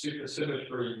mentioned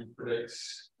supersymmetry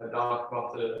predicts a dark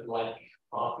matter-like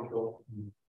particle.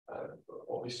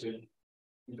 Obviously,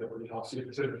 you don't really have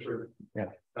supersymmetry. Yeah.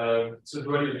 So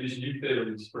do any of these new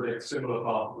theories predict similar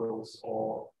particles,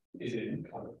 or is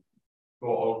it kind of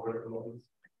more over?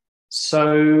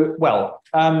 So,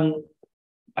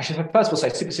 I should first of all say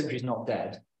supersymmetry is not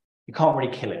dead. You can't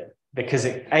really kill it because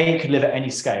it could live at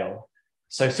any scale.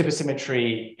 So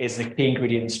supersymmetry is the key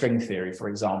ingredient in string theory, for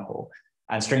example,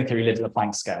 and string theory lives at the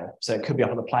Planck scale. So it could be up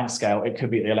at the Planck scale, it could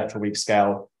be at the electroweak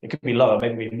scale, it could be lower,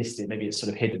 maybe we missed it, maybe it's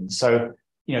sort of hidden. So,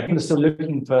 people are still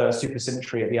looking for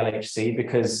supersymmetry at the LHC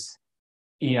because,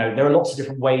 there are lots of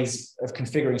different ways of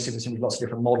configuring supersymmetry, lots of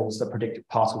different models that predict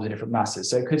particles of different masses.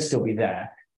 So it could still be there.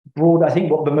 I think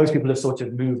but most people have sort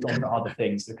of moved on to other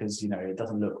things because, it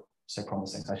doesn't look so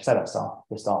promising. So I should say that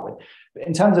to start with. But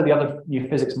in terms of the other new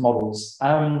physics models,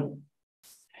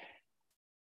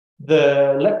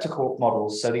 the leptoquark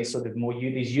models, so these sort of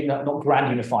not grand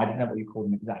unified, I don't know what you call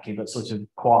them exactly, but sort of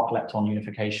quark-lepton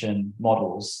unification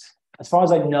models. As far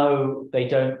as I know, they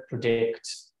don't predict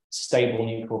stable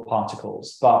neutral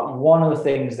particles, but one of the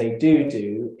things they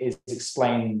do is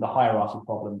explain the hierarchy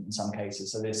problem in some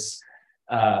cases. So this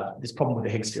problem with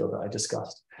the Higgs field that I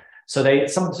discussed. So they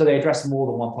address more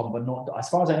than one problem, but not, as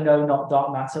far as I know, not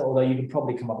dark matter, although you can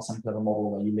probably come up with some clever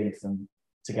model where you link them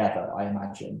together, I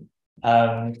imagine.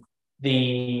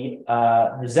 The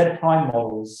Z prime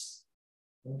models,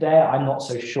 there I'm not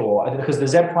so sure, because the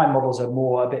Z prime models are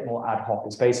a bit more ad hoc.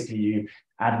 It's basically you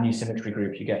add a new symmetry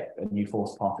group, you get a new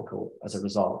force particle as a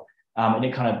result. And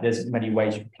there's many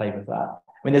ways you can play with that.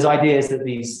 There's ideas that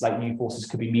these new forces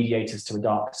could be mediators to a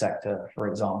dark sector, for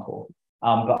example.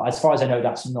 But as far as I know,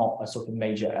 that's not a sort of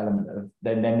major element of,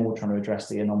 they're more trying to address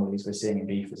the anomalies we're seeing in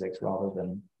B physics rather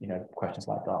than, questions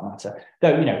like dark matter.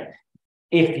 Though,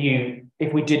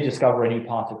 if we did discover a new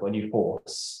particle, a new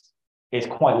force, it's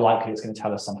quite likely it's going to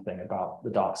tell us something about the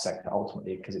dark sector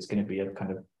ultimately, because it's going to be a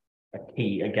kind of a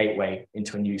gateway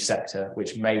into a new sector,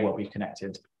 which may well be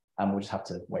connected. And we'll just have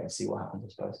to wait and see what happens, I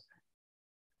suppose.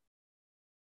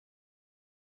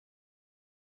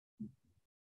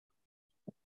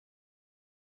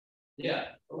 Yeah,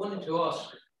 I wanted to ask,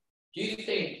 do you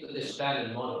think that this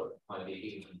standard model might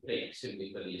be incomplete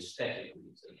simply for the aesthetic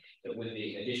reason, that with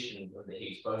the addition of the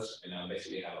Higgs boson, we now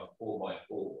basically have a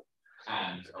 4x4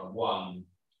 and a 1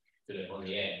 on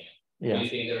the edge? Yeah. Do you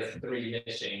think there are 3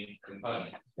 missing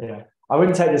components? Yeah, I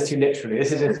wouldn't take this too literally.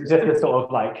 This is just a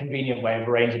sort of convenient way of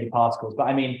arranging the particles. But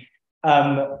I mean,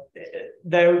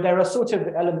 there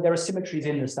are symmetries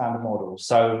in the standard model.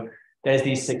 So there's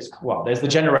these there's the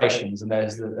generations, and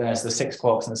there's the 6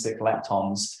 quarks and the 6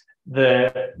 leptons.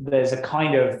 There's a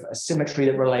kind of a symmetry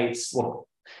that relates,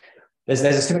 there's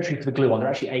a symmetry for the gluon. There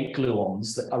are actually 8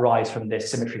 gluons that arise from this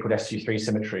symmetry called SU3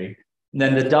 symmetry. And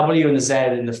then the W and the Z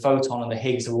and the photon and the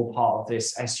Higgs are all part of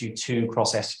this SU2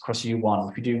 cross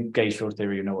U1. If you do gauge field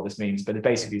theory, you know what this means, but it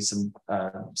basically is some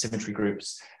symmetry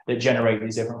groups that generate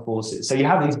these different forces. So you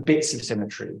have these bits of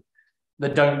symmetry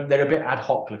that they're a bit ad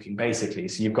hoc looking, basically.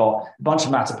 So you've got a bunch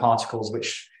of matter particles,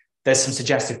 which there's some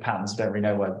suggestive patterns, don't really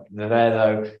know where they're there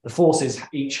though. The forces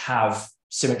each have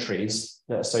symmetries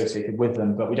that are associated with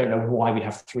them, but we don't know why we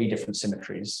have 3 different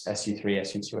symmetries, SU3,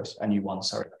 SU2, and U1,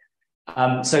 sorry.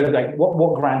 So like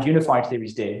what grand unified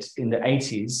theories did in the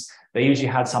 80s, they usually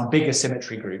had some bigger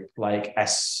symmetry group like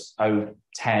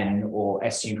SO10 or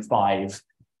SU5,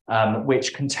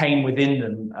 which contain within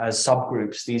them as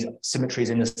subgroups these symmetries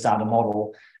in the standard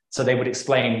model. So they would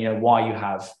explain, why you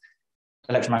have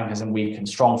electromagnetism weak and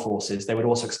strong forces. They would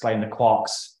also explain the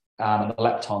quarks and the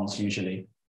leptons usually.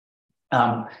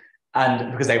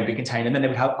 And because they would be contained, and then they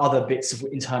would have other bits of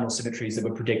internal symmetries that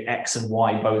would predict X and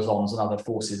Y bosons and other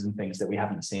forces and things that we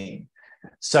haven't seen.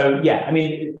 So yeah, I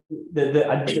mean,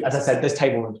 as I said, this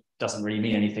table doesn't really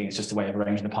mean anything. It's just a way of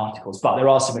arranging the particles, but there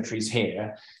are symmetries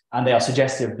here, and they are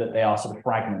suggestive that they are sort of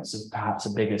fragments of perhaps a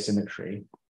bigger symmetry.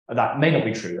 That may not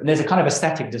be true. And there's a kind of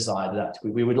aesthetic desire that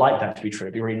we would like that to be true.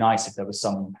 It'd be really nice if there was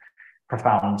some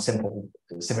profound, simple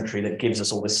symmetry that gives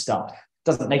us all this stuff.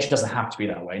 Nature doesn't have to be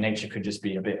that way. Nature could just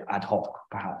be a bit ad hoc,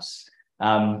 perhaps.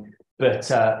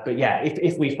 But yeah,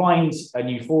 if we find a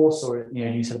new force or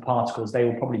new set of particles, they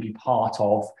will probably be part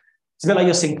of. It's a bit like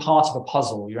you're seeing part of a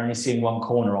puzzle. You're only seeing one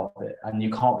corner of it, and you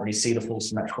can't really see the full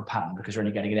symmetrical pattern because you're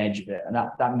only getting an edge of it. And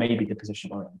that may be the position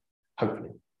we're in,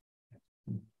 hopefully.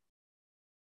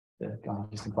 The guy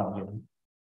just in front of you.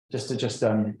 Just this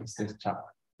chap.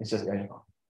 It's just going on.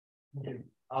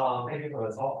 Thank you for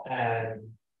the talk.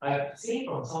 And I've seen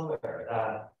from somewhere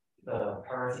that the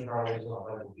currency correlation of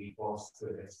it will be forced to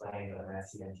explain the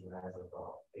massive antimatter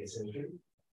of asymmetry.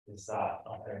 Is that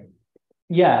a thing?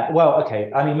 Yeah, well,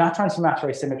 okay. I mean, matter-antimatter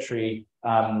asymmetry,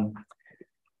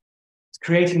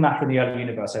 creating matter in the early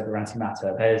universe over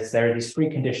antimatter, there are these 3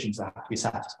 conditions that have to be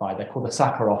satisfied. They're called the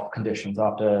Sakharov conditions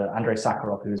after Andrei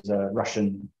Sakharov, who was a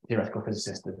Russian theoretical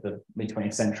physicist of the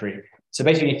mid-20th century. So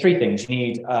basically you need 3 things. You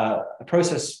need a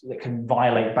process that can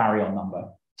violate baryon number.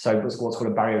 So it's what's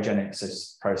called a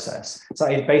baryogenesis process. So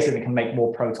it basically can make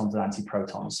more protons than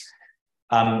antiprotons.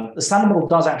 The standard model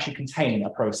does actually contain a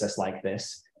process like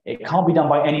this. It can't be done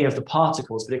by any of the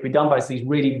particles, but it can be done by these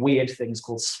really weird things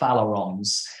called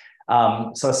sphalerons.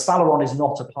 So a sphaleron is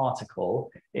not a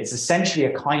particle. It's essentially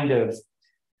a kind of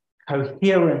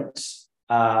coherent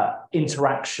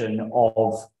interaction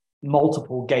of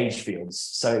multiple gauge fields.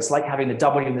 So it's like having the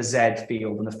W and the Z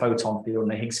field and the photon field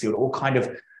and the Higgs field all kind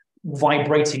of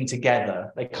vibrating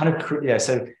together. They kind of,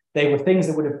 so they were things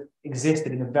that would have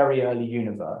existed in the very early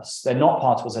universe. They're not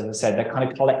particles, as I said, they're kind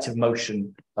of collective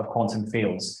motion of quantum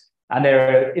fields. And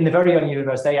they're in the very early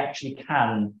universe, they actually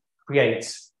can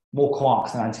create more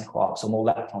quarks than antiquarks or more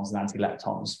leptons than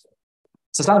antileptons.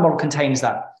 So standard model contains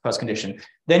that first condition.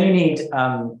 Then you need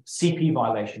CP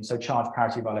violation, so charge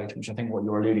parity violation, which I think what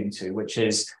you're alluding to, which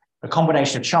is a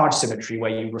combination of charge symmetry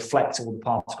where you reflect all the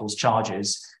particles'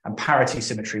 charges, and parity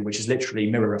symmetry, which is literally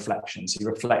mirror reflection. So you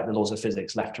reflect the laws of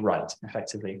physics left to right,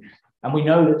 effectively. And we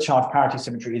know that charge parity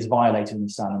symmetry is violated in the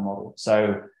standard model.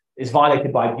 So it's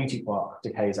violated by beauty quark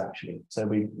decays, actually. So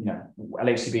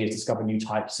LHCb has discovered new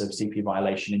types of CP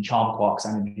violation in charm quarks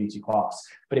and in beauty quarks,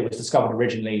 but it was discovered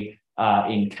originally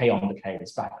in kaon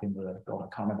decays back in the, God,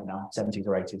 I can't remember now, 70s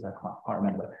or 80s, I can't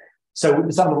remember. So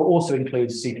the standard model also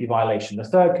includes CP violation. The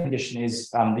third condition is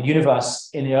the universe,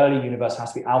 in the early universe,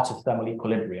 has to be out of thermal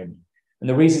equilibrium. And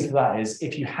the reason for that is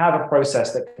if you have a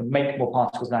process that can make more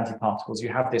particles than antiparticles, you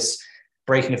have this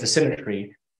breaking of the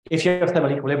symmetry. If you have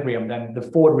thermal equilibrium, then the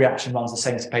forward reaction runs the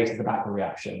same pace as the backward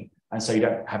reaction. And so you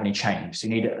don't have any change. So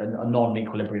you need a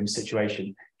non-equilibrium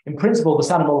situation. In principle, the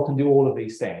standard model can do all of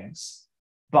these things.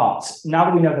 But now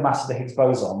that we know the mass of the Higgs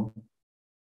boson,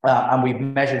 and we've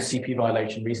measured CP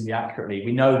violation reasonably accurately,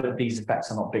 we know that these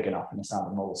effects are not big enough in the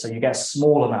standard model. So you get a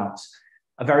small amount,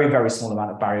 a very, very small amount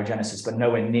of baryogenesis, but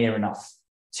nowhere near enough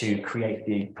to create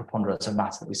the preponderance of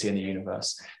matter that we see in the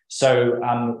universe. So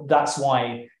that's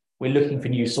why we're looking for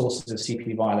new sources of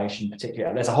CP violation,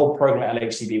 particularly. There's a whole program at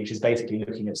LHCb, which is basically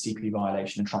looking at CP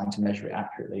violation and trying to measure it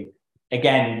accurately.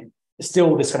 Again,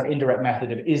 still this kind of indirect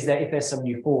method of if there's some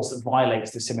new force that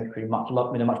violates the symmetry in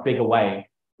a much bigger way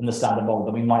than the standard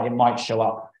model, then it might show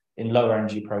up in lower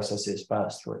energy processes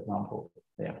first, for example.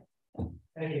 Yeah.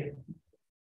 Thank you.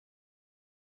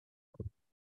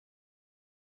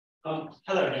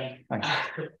 Hello again. Thanks.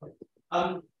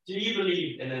 Do you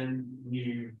believe in a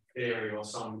new theory or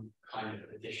some kind of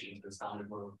addition to the standard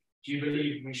model. Do you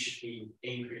believe we should be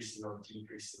increasing or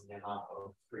decreasing the amount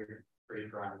of free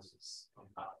parameters on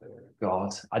that?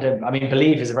 God, I mean,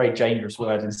 believe is a very dangerous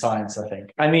word in science, I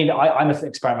think. I mean, I'm an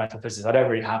experimental physicist. I don't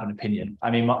really have an opinion. I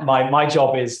mean, my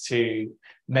job is to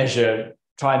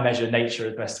try and measure nature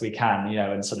as best we can, you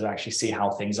know, and sort of actually see how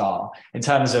things are. In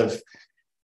terms of,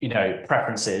 you know,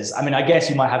 preferences, I mean, I guess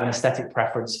you might have an aesthetic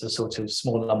preference for sort of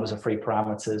smaller numbers of free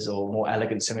parameters or more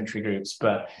elegant symmetry groups,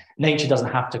 but nature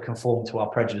doesn't have to conform to our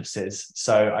prejudices.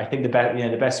 So I think the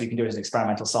best you can do as an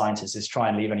experimental scientist is try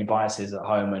and leave any biases at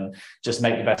home and just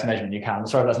make the best measurement you can. I'm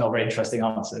sorry, that's not a very interesting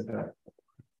answer, but.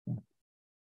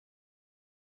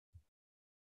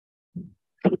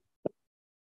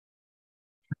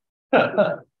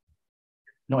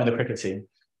 Not in the cricket team.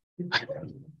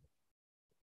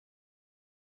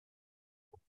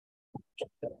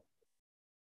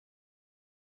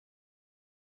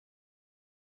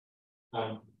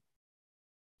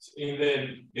 In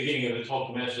the beginning of the talk,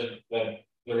 you mentioned that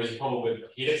there is a problem with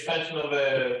heat expansion of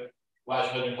the Large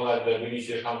Hadron Collider that we need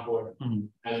to account for. Mm-hmm.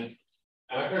 And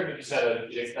I heard that you said that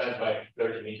it expands by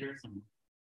 30 meters. Mm-hmm.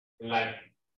 And like,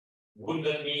 wouldn't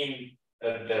that mean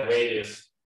that the radius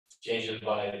changes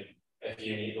by a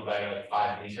few meters, by like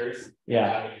 5 meters?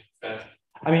 Yeah.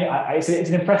 I mean, it's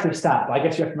an impressive stat, but I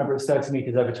guess you have to remember it's 30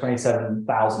 meters over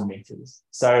 27,000 meters.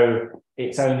 So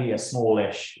it's only a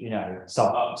smallish, you know,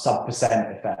 sub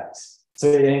percent effect. So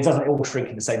it doesn't all shrink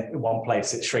in one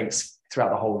place. It shrinks throughout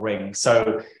the whole ring.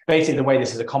 So basically the way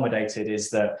this is accommodated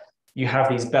is that you have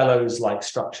these bellows-like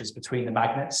structures between the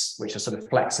magnets, which are sort of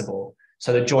flexible.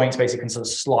 So the joints basically can sort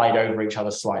of slide over each other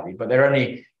slightly, but they're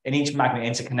only in each magnet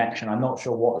interconnection. I'm not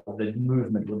sure what the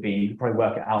movement would be. You can probably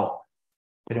work it out.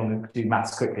 I don't want to do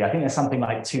maths quickly. I think there's something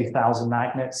like 2,000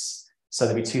 magnets. So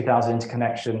there'll be 2,000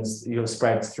 interconnections. You'll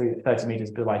spread through 30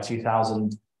 meters by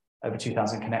 2,000 over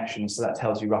 2,000 connections. So that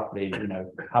tells you roughly, you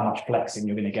know, how much flexing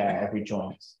you're going to get at every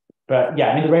joint. But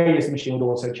yeah, I mean, the radius of the machine would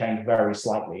also change very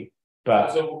slightly.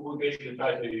 But so we basically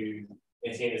try to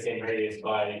maintain the same radius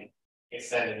by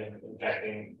extending and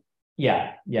contracting.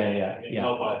 Yeah.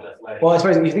 Well, I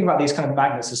suppose if you think about these kind of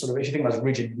magnets as sort of, if you think about those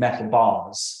rigid metal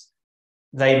bars,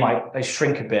 they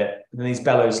shrink a bit, and then these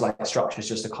bellows-like structures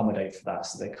just accommodate for that,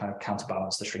 so they kind of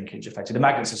counterbalance the shrinkage effect. The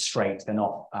magnets are straight; they're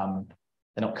not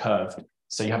curved.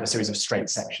 So you have a series of straight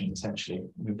sections essentially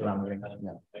moved around the ring.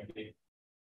 Yeah. Thank you.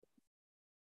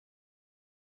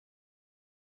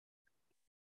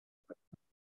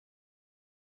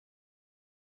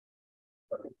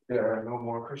 There are no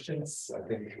more questions. I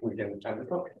think we can end the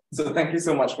talk. So thank you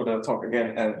so much for the talk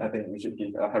again, and I think we should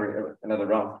give Harry another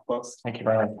round of applause. Thank you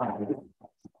very much.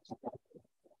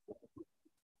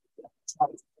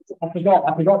 I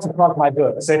forgot to plug my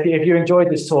book. So if you enjoyed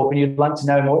this talk and you'd like to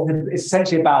know more, it's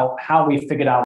essentially about how we figured out